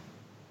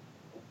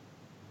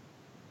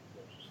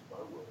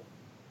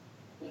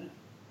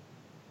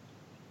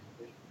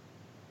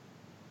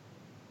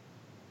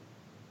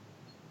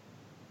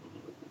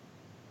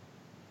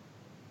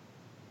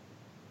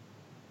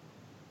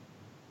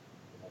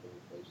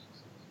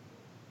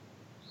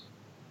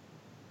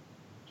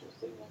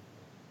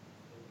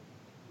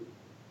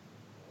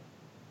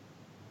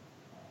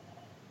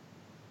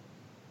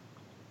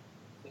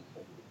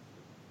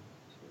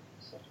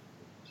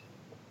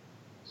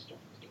 Start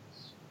to get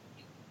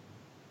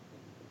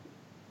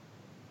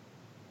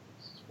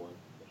one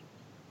little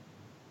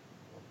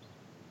forms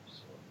the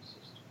solar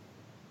system.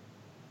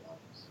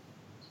 Galaxy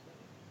is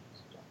many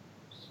its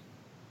darkness.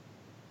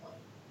 I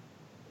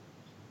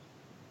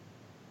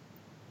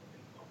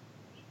very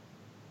knowledge.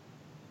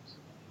 So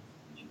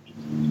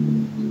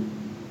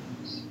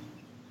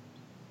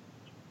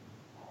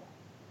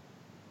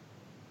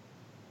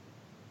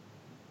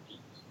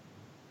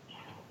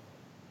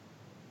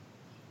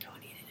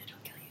don't eat it, it'll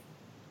kill you.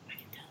 I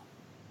can tell.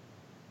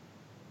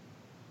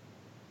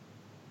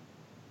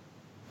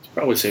 It's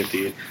probably safe to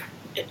eat.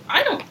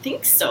 I don't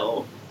think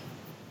so.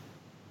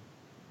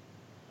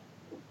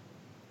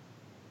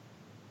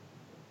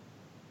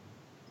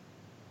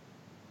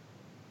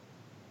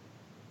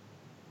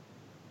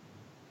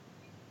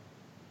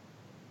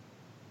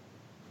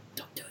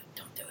 Don't do it.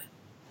 Don't do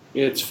it.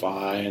 It's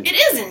fine. It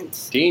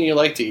isn't. Dean, you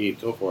like to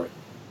eat. Go for it.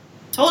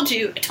 Told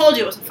you. I told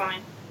you it wasn't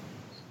fine.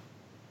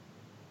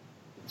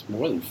 It's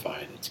more than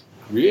fine. It's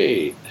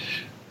great.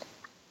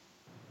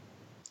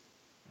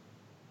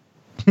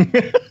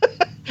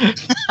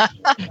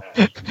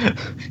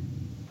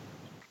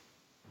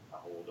 How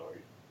old are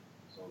you?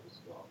 So does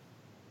God.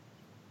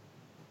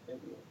 Maybe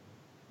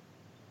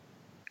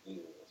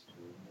neither of us can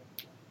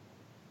remember.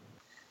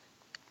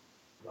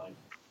 Life,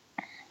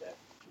 death,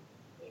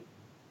 fate,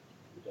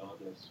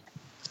 regardless.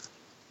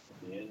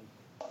 At the end,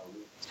 are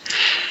we?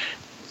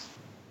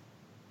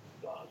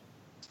 God.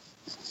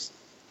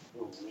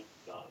 Who with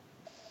God?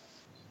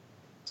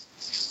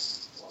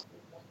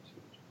 Walking back to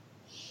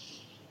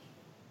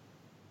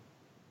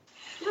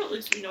Well, at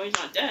least we know he's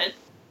not dead.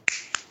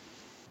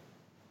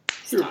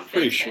 We were Stop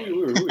pretty it. sure we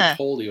were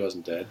told he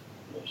wasn't dead.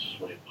 the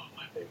sway of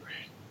my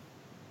favorite.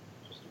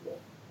 Just a bit.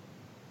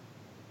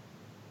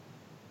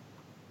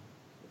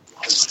 Why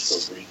am I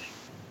still breathing?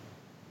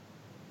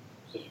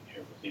 Sitting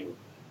here with you.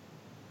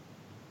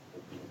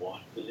 Would be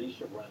what?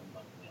 Felicia ran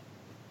my neck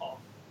off.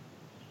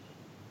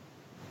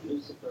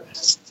 Lucifer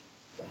has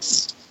found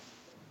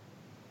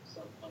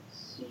some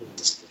unseen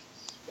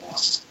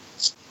spell.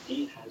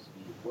 He has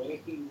me where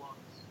he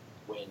wants,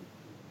 when he wants.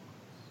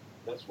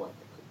 That's why I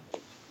couldn't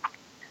wait.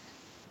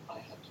 I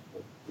had to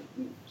wait for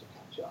you to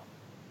catch up.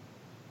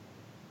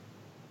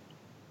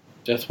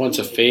 Death wants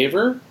a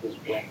favor? His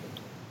weapon.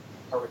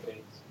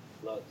 Hurricanes,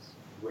 floods,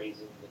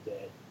 raising the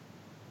dead.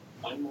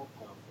 I'm more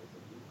powerful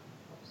than you can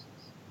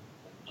process.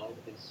 And I'm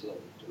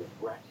enslaved to a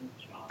bratty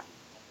child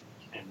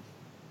and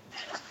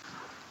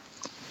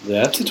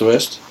That's a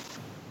twist.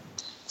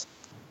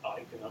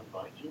 I can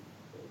unbind you.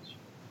 It's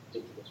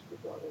ridiculous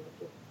bravado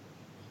of it.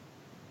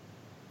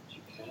 But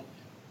you can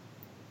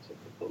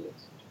take the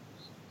bullets into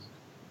yourselves.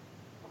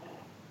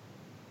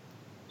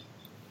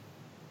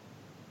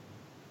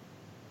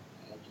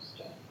 I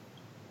understand.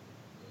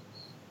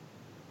 Yes.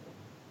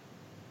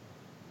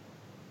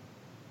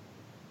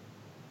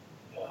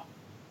 Yeah. I'm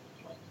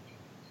trying to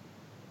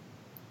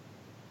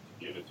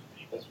give it to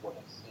me. That's what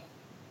I said.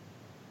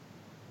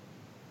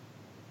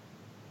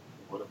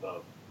 What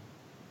about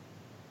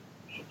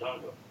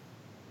Chicago?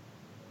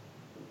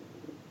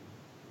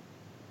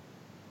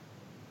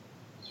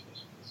 It's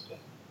basically the same.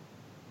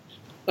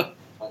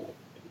 I like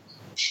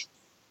peace.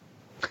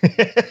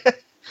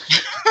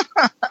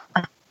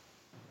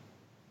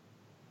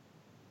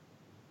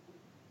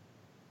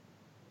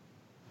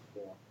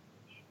 Yeah.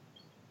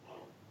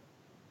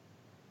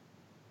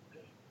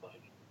 Okay,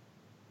 like,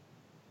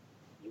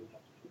 you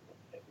have to do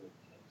whatever it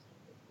takes to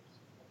make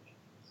Lucifer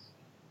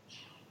insane.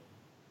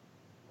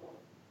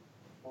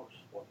 Of course,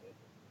 whatever it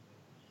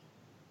takes.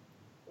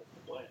 But the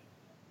plan, I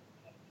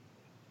can't do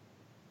that.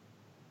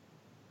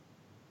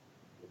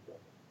 Your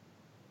brother,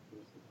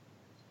 who's the one who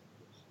can stop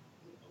this?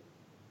 The only one.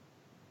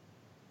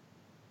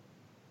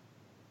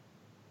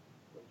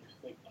 When you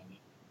think I need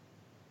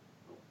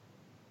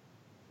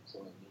so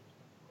I need to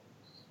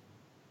focus.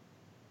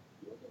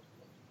 You're going to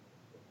let me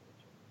go and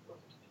jump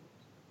right into the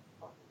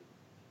fiery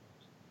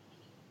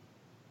heat.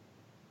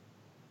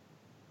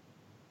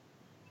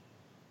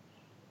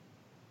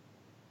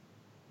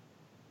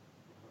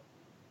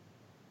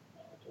 I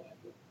had to have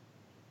you.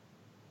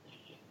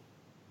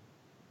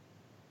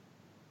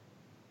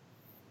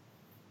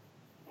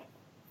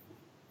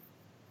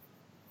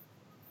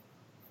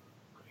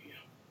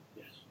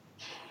 Yes.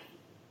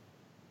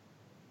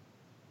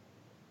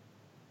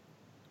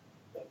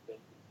 That baby,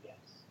 yes.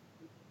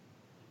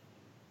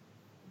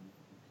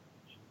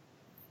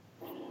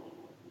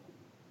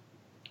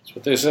 That's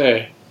what they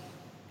say.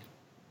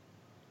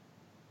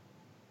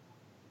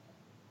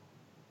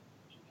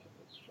 You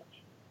have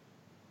instruction.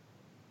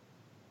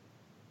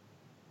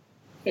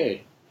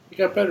 Hey, you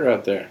got better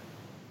out there.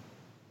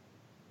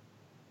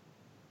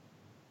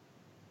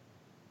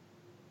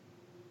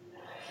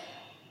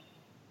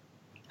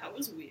 That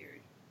was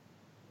weird.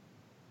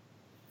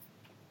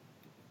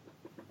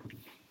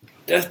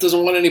 Death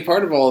doesn't want any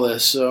part of all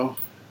this, so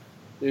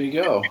there you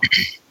go.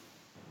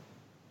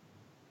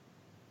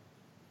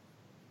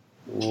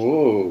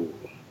 Whoa.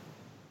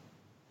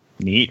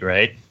 Neat,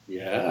 right?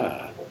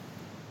 Yeah.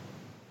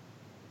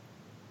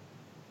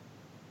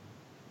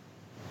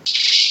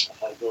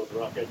 I go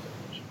rocket.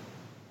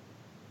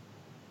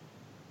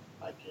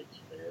 I kicks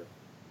fair,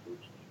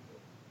 boots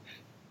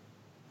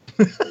people.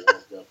 They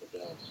walked up and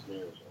down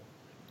stairs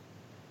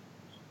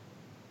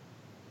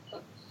all night.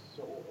 I'm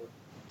sore.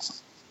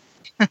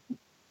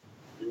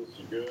 Feels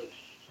so good.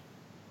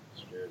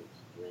 Scared it's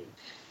a dream.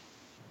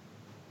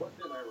 But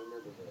then I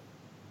remember that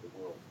the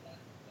world's not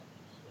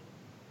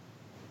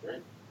that much.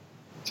 Right?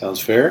 Sounds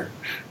fair.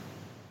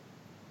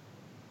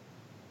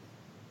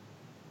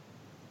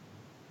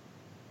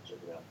 Check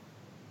it out.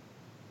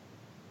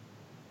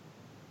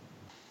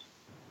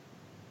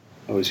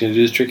 Oh, he's going to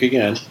do this trick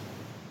again.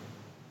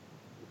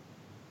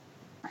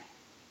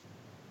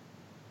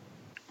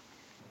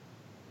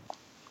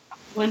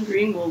 One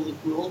ring will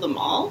rule them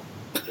all?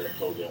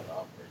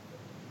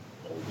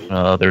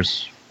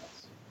 There's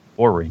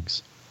 4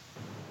 rings.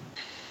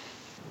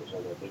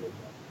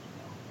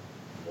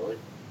 Really?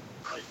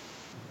 Right. What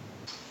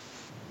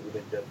do you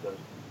think that does to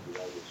the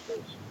United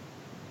States?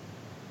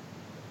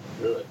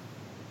 Good.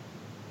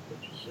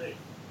 What you say?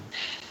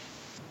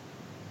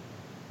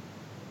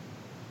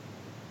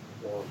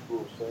 Well,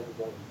 school saying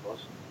that was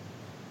busted.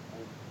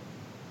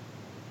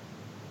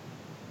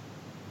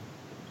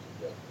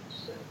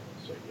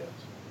 Say yes.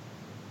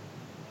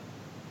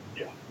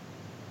 Yeah.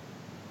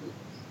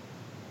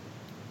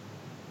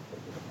 But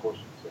then of course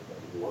you say that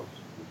he wants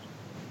to.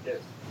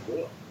 Yes, he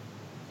will.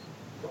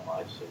 Well, I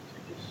say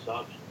take his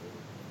assumption and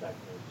the fact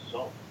that it's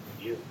so.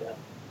 He is dead.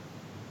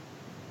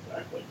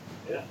 Exactly.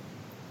 Yeah.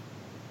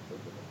 Look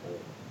at the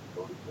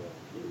whole story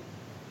you.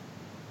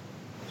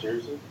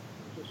 Seriously?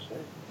 I'm just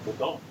saying. Well,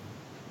 don't.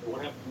 So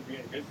what happens if you're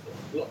being against this?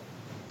 Look.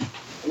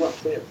 I'm not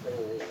saying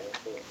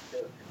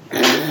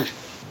anything.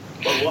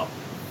 But what?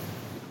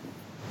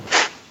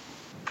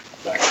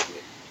 Back to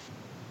it.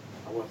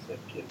 I want that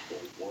kid for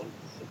one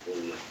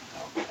civilian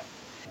out.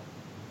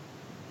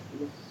 He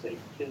was to say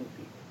 10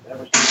 people.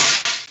 Never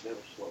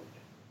slow down.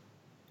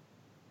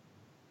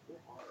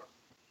 We're hard on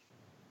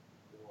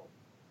them.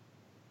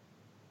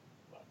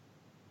 But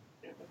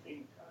in the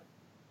meantime,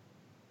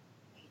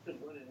 he's been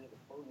running into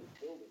phony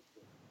buildings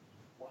since,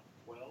 what,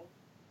 12?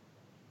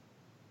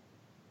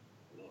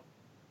 Look,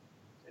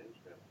 Sam's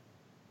got a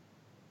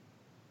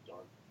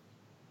dark.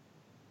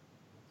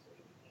 Not say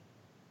anything.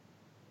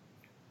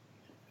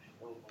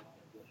 Hell of a lot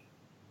of good.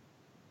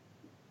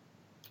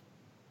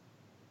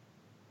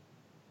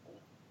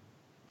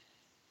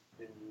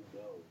 Then you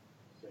know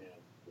Sam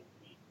will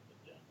meet the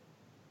devil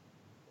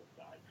or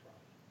die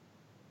trying.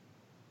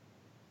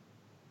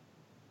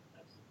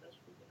 That's the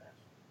best we could ask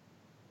for.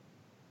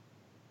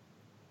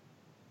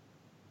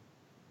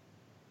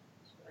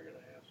 So I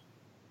gotta ask you.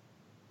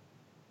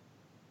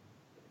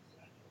 What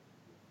exactly are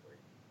you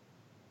afraid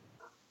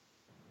of?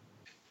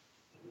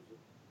 Losing?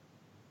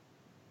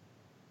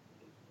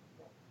 Losing the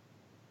brother?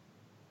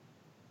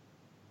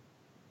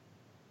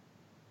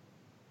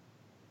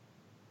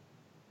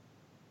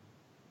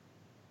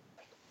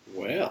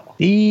 Well,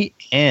 The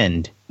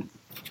end.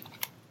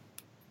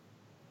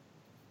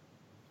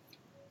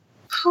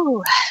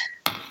 Whew.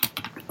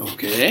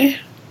 okay.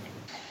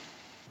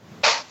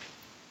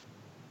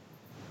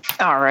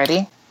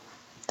 Alrighty.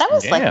 That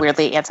was Yeah. like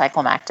weirdly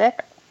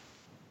anticlimactic.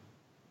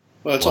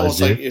 Well, it's Was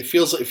almost it? like it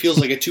feels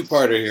like a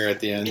two-parter here at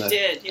the end. It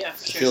did, yeah,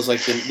 for It sure. feels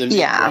like the meat,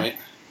 Yeah. right?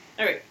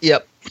 All right.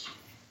 Yep.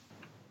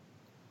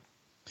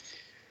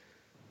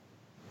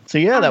 So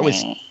yeah, that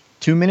was Funny.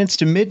 2 minutes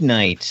to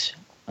midnight.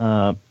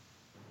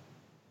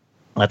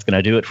 That's going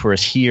to do it for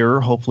us here.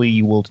 Hopefully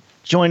you will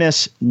join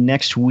us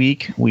next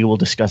week. We will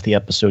discuss the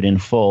episode in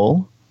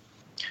full.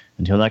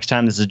 Until next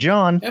time, this is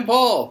John. And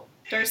Paul.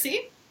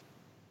 Darcy?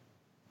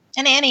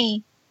 And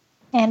Annie.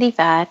 And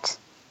Yvette.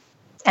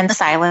 And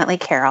silently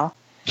Carol.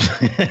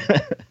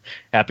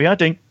 Happy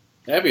hunting.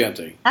 Happy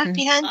hunting.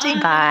 Happy hunting.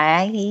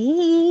 Bye.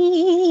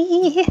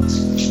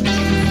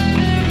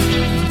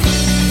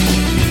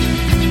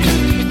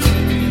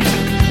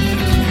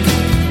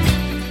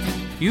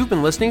 You've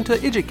been listening to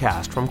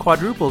IdjitCast from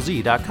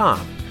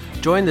quadruplez.com.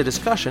 Join the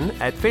discussion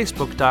at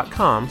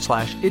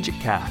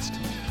facebook.com/IdjitCast.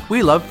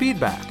 We love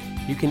feedback.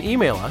 You can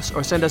email us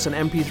or send us an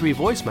MP3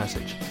 voice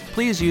message.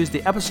 Please use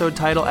the episode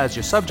title as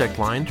your subject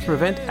line to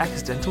prevent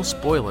accidental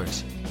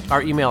spoilers.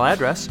 Our email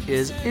address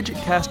is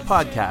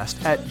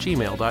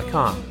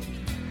idjitcastpodcast@gmail.com.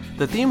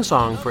 The theme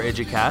song for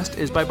IdjitCast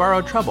is by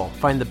Borrowed Trouble.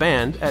 Find the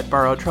band at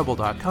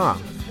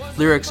borrowedtrouble.com.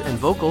 Lyrics and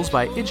vocals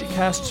by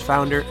IdjitCast's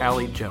founder,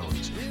 Allie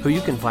Jones, who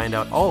you can find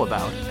out all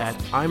about at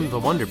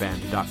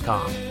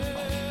imthewonderband.com.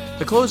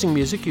 The closing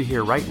music you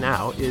hear right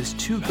now is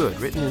Too Good,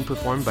 written and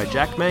performed by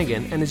Jack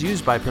Mangan and is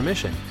used by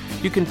permission.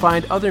 You can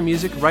find other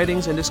music,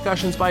 writings, and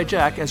discussions by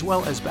Jack, as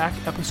well as back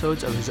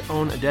episodes of his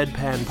own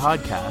Deadpan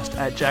podcast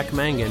at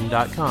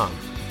jackmangan.com.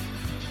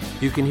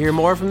 You can hear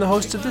more from the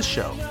hosts of this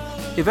show.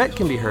 Yvette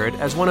can be heard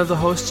as one of the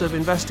hosts of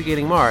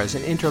Investigating Mars,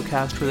 an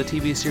introcast for the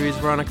TV series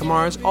Veronica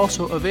Mars,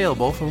 also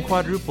available from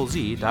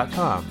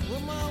quadruplez.com.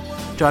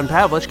 John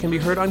Pavlich can be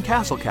heard on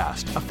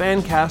Castlecast, a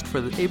fan cast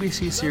for the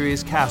ABC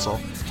series Castle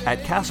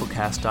at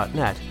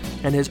castlecast.net,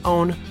 and his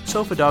own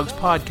Sofa Dogs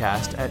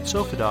podcast at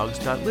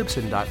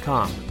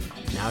sofadogs.libsyn.com.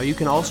 Now you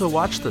can also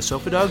watch the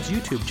Sofadogs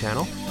YouTube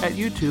channel at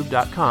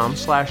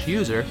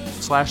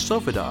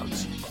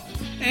youtube.com/user/Sofadogs.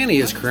 Annie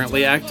is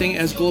currently acting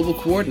as Global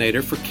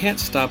Coordinator for Can't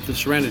Stop the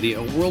Serenity,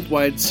 a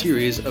worldwide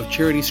series of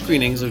charity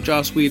screenings of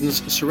Joss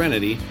Whedon's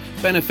Serenity,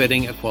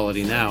 benefiting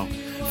Equality Now.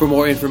 For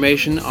more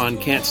information on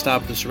Can't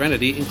Stop the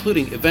Serenity,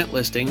 including event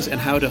listings and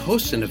how to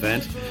host an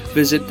event,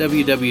 visit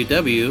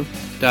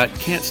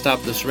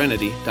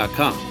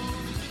www.can'tstoptheserenity.com.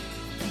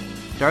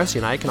 Darcy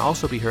and I can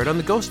also be heard on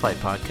the Ghostlight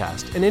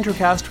podcast, an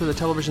intercast for the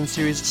television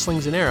series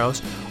Slings and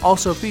Arrows,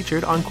 also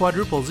featured on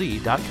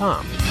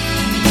quadruplez.com.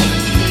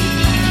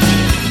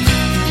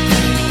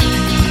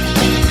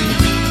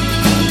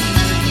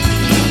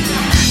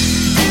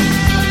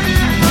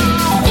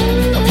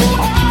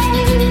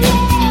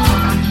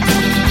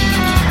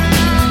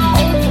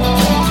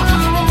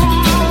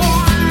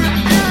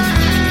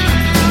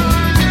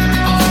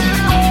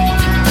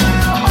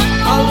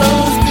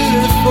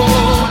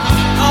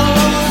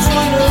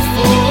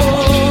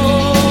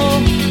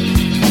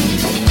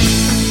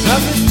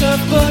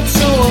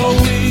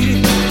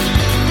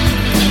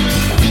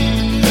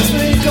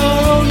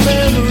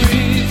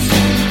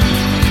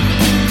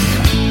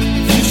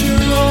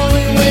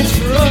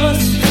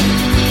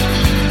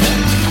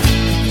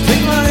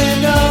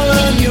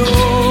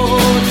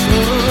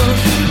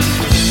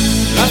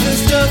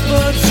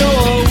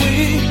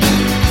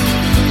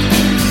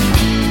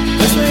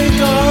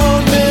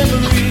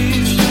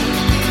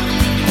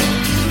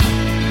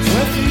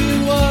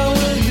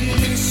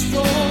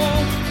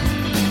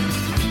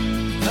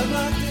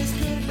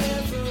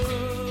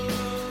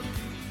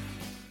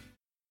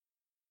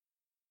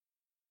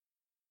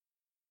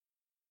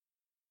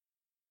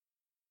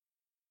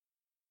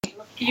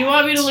 You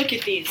want me to look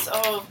at these?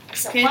 Oh,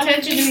 pay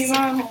attention to me,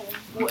 Mom.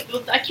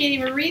 I can't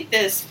even read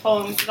this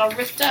poem. It's all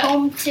ripped up.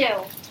 Poem 2.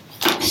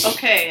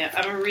 Okay,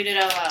 I'm going to read it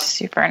out loud.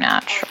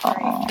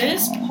 Supernatural.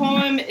 This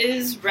poem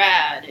is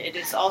rad. It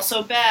is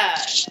also bad.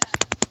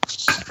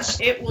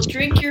 It will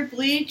drink your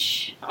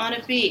bleach on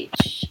a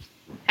beach.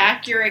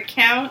 Hack your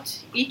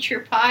account. Eat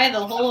your pie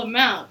the whole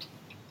amount.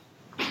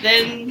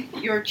 Then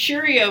your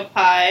Cheerio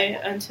pie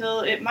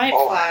until it might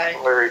fly.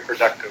 Very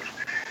productive.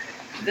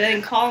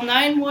 Then call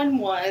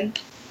 911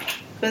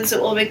 because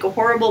it will make a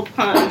horrible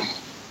pun.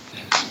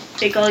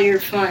 Take all your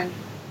fun.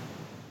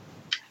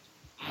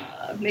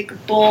 Make a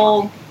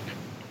bowl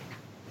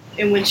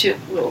in which it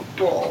will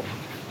bowl.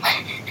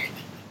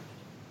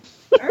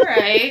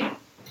 Alright.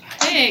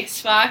 Thanks,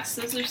 Fox.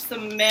 Those are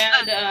some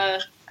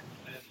mad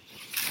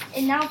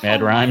And now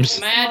Mad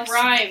rhymes. Mad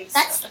rhymes.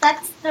 That's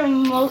the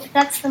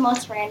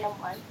most random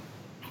one.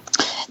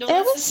 No,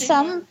 There that's was the same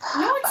some. one.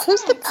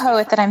 Who's the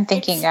poet that I'm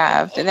thinking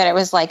of? That it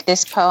was like,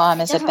 this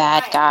poem is a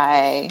bad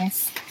guy.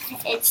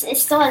 It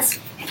still has.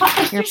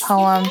 Your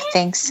poem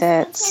thinks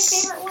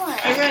That's it's. my favorite one.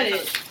 I read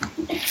it.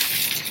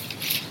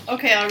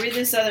 Okay, I'll read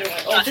this other one.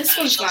 Oh, this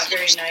one's not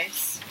very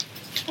nice.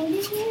 What do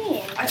you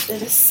mean?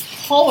 This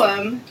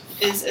poem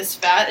is as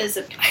fat as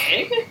a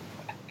pig.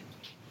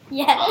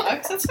 Yeah.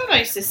 Fox, that's so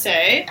nice to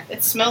say.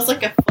 It smells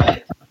like a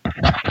foot.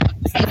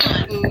 It's like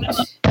a boot.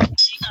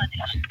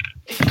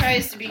 It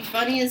tries to be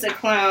funny as a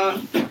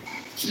clown.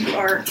 You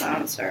are a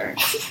clown, sir.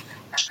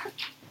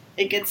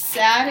 It gets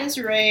sad as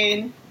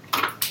rain.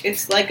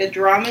 It's like a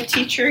drama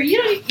teacher. You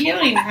don't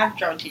even have a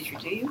drama teacher,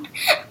 do you?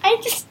 I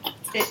Acts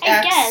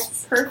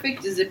guess.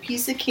 perfect as a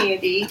piece of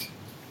candy.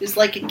 It's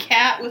like a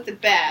cat with a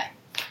bat.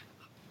 It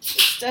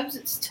stubs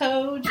its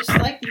toe just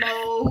like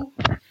Mo,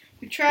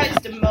 who tries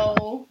to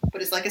mow,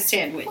 but it's like a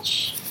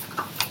sandwich.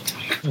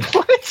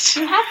 What?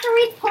 You have to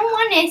read poem 1.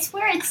 I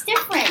swear it's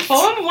different.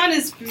 Poem 1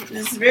 is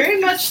very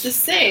much the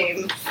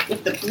same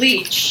with the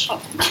bleach.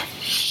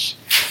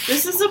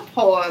 This is a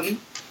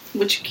poem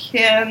which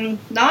can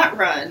not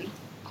run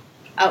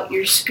out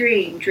your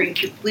screen,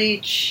 drink your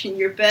bleach in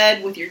your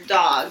bed with your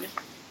dog.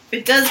 If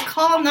it does,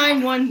 call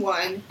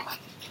 911,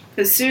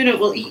 because soon it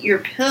will eat your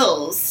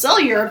pills, sell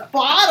your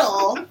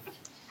bottle,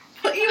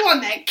 put you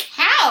on that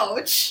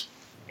couch,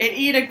 and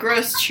eat a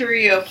gross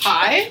Cheerio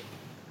pie.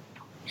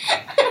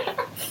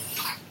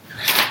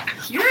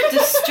 You're a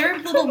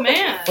disturbed little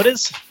man.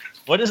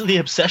 What is the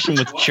obsession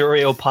with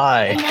Cheerio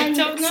pie? I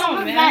don't know, Some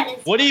of man. that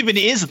is- What even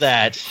is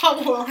that? How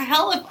well,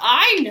 hell if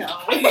I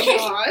know,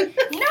 John.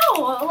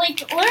 No,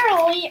 like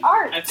literally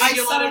art. I think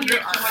you saw let him your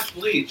drink too much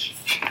bleach.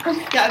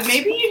 Yeah,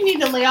 maybe you need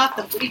to lay off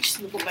the bleach,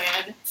 little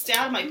man. Stay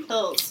out of my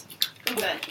pills. Go to bed.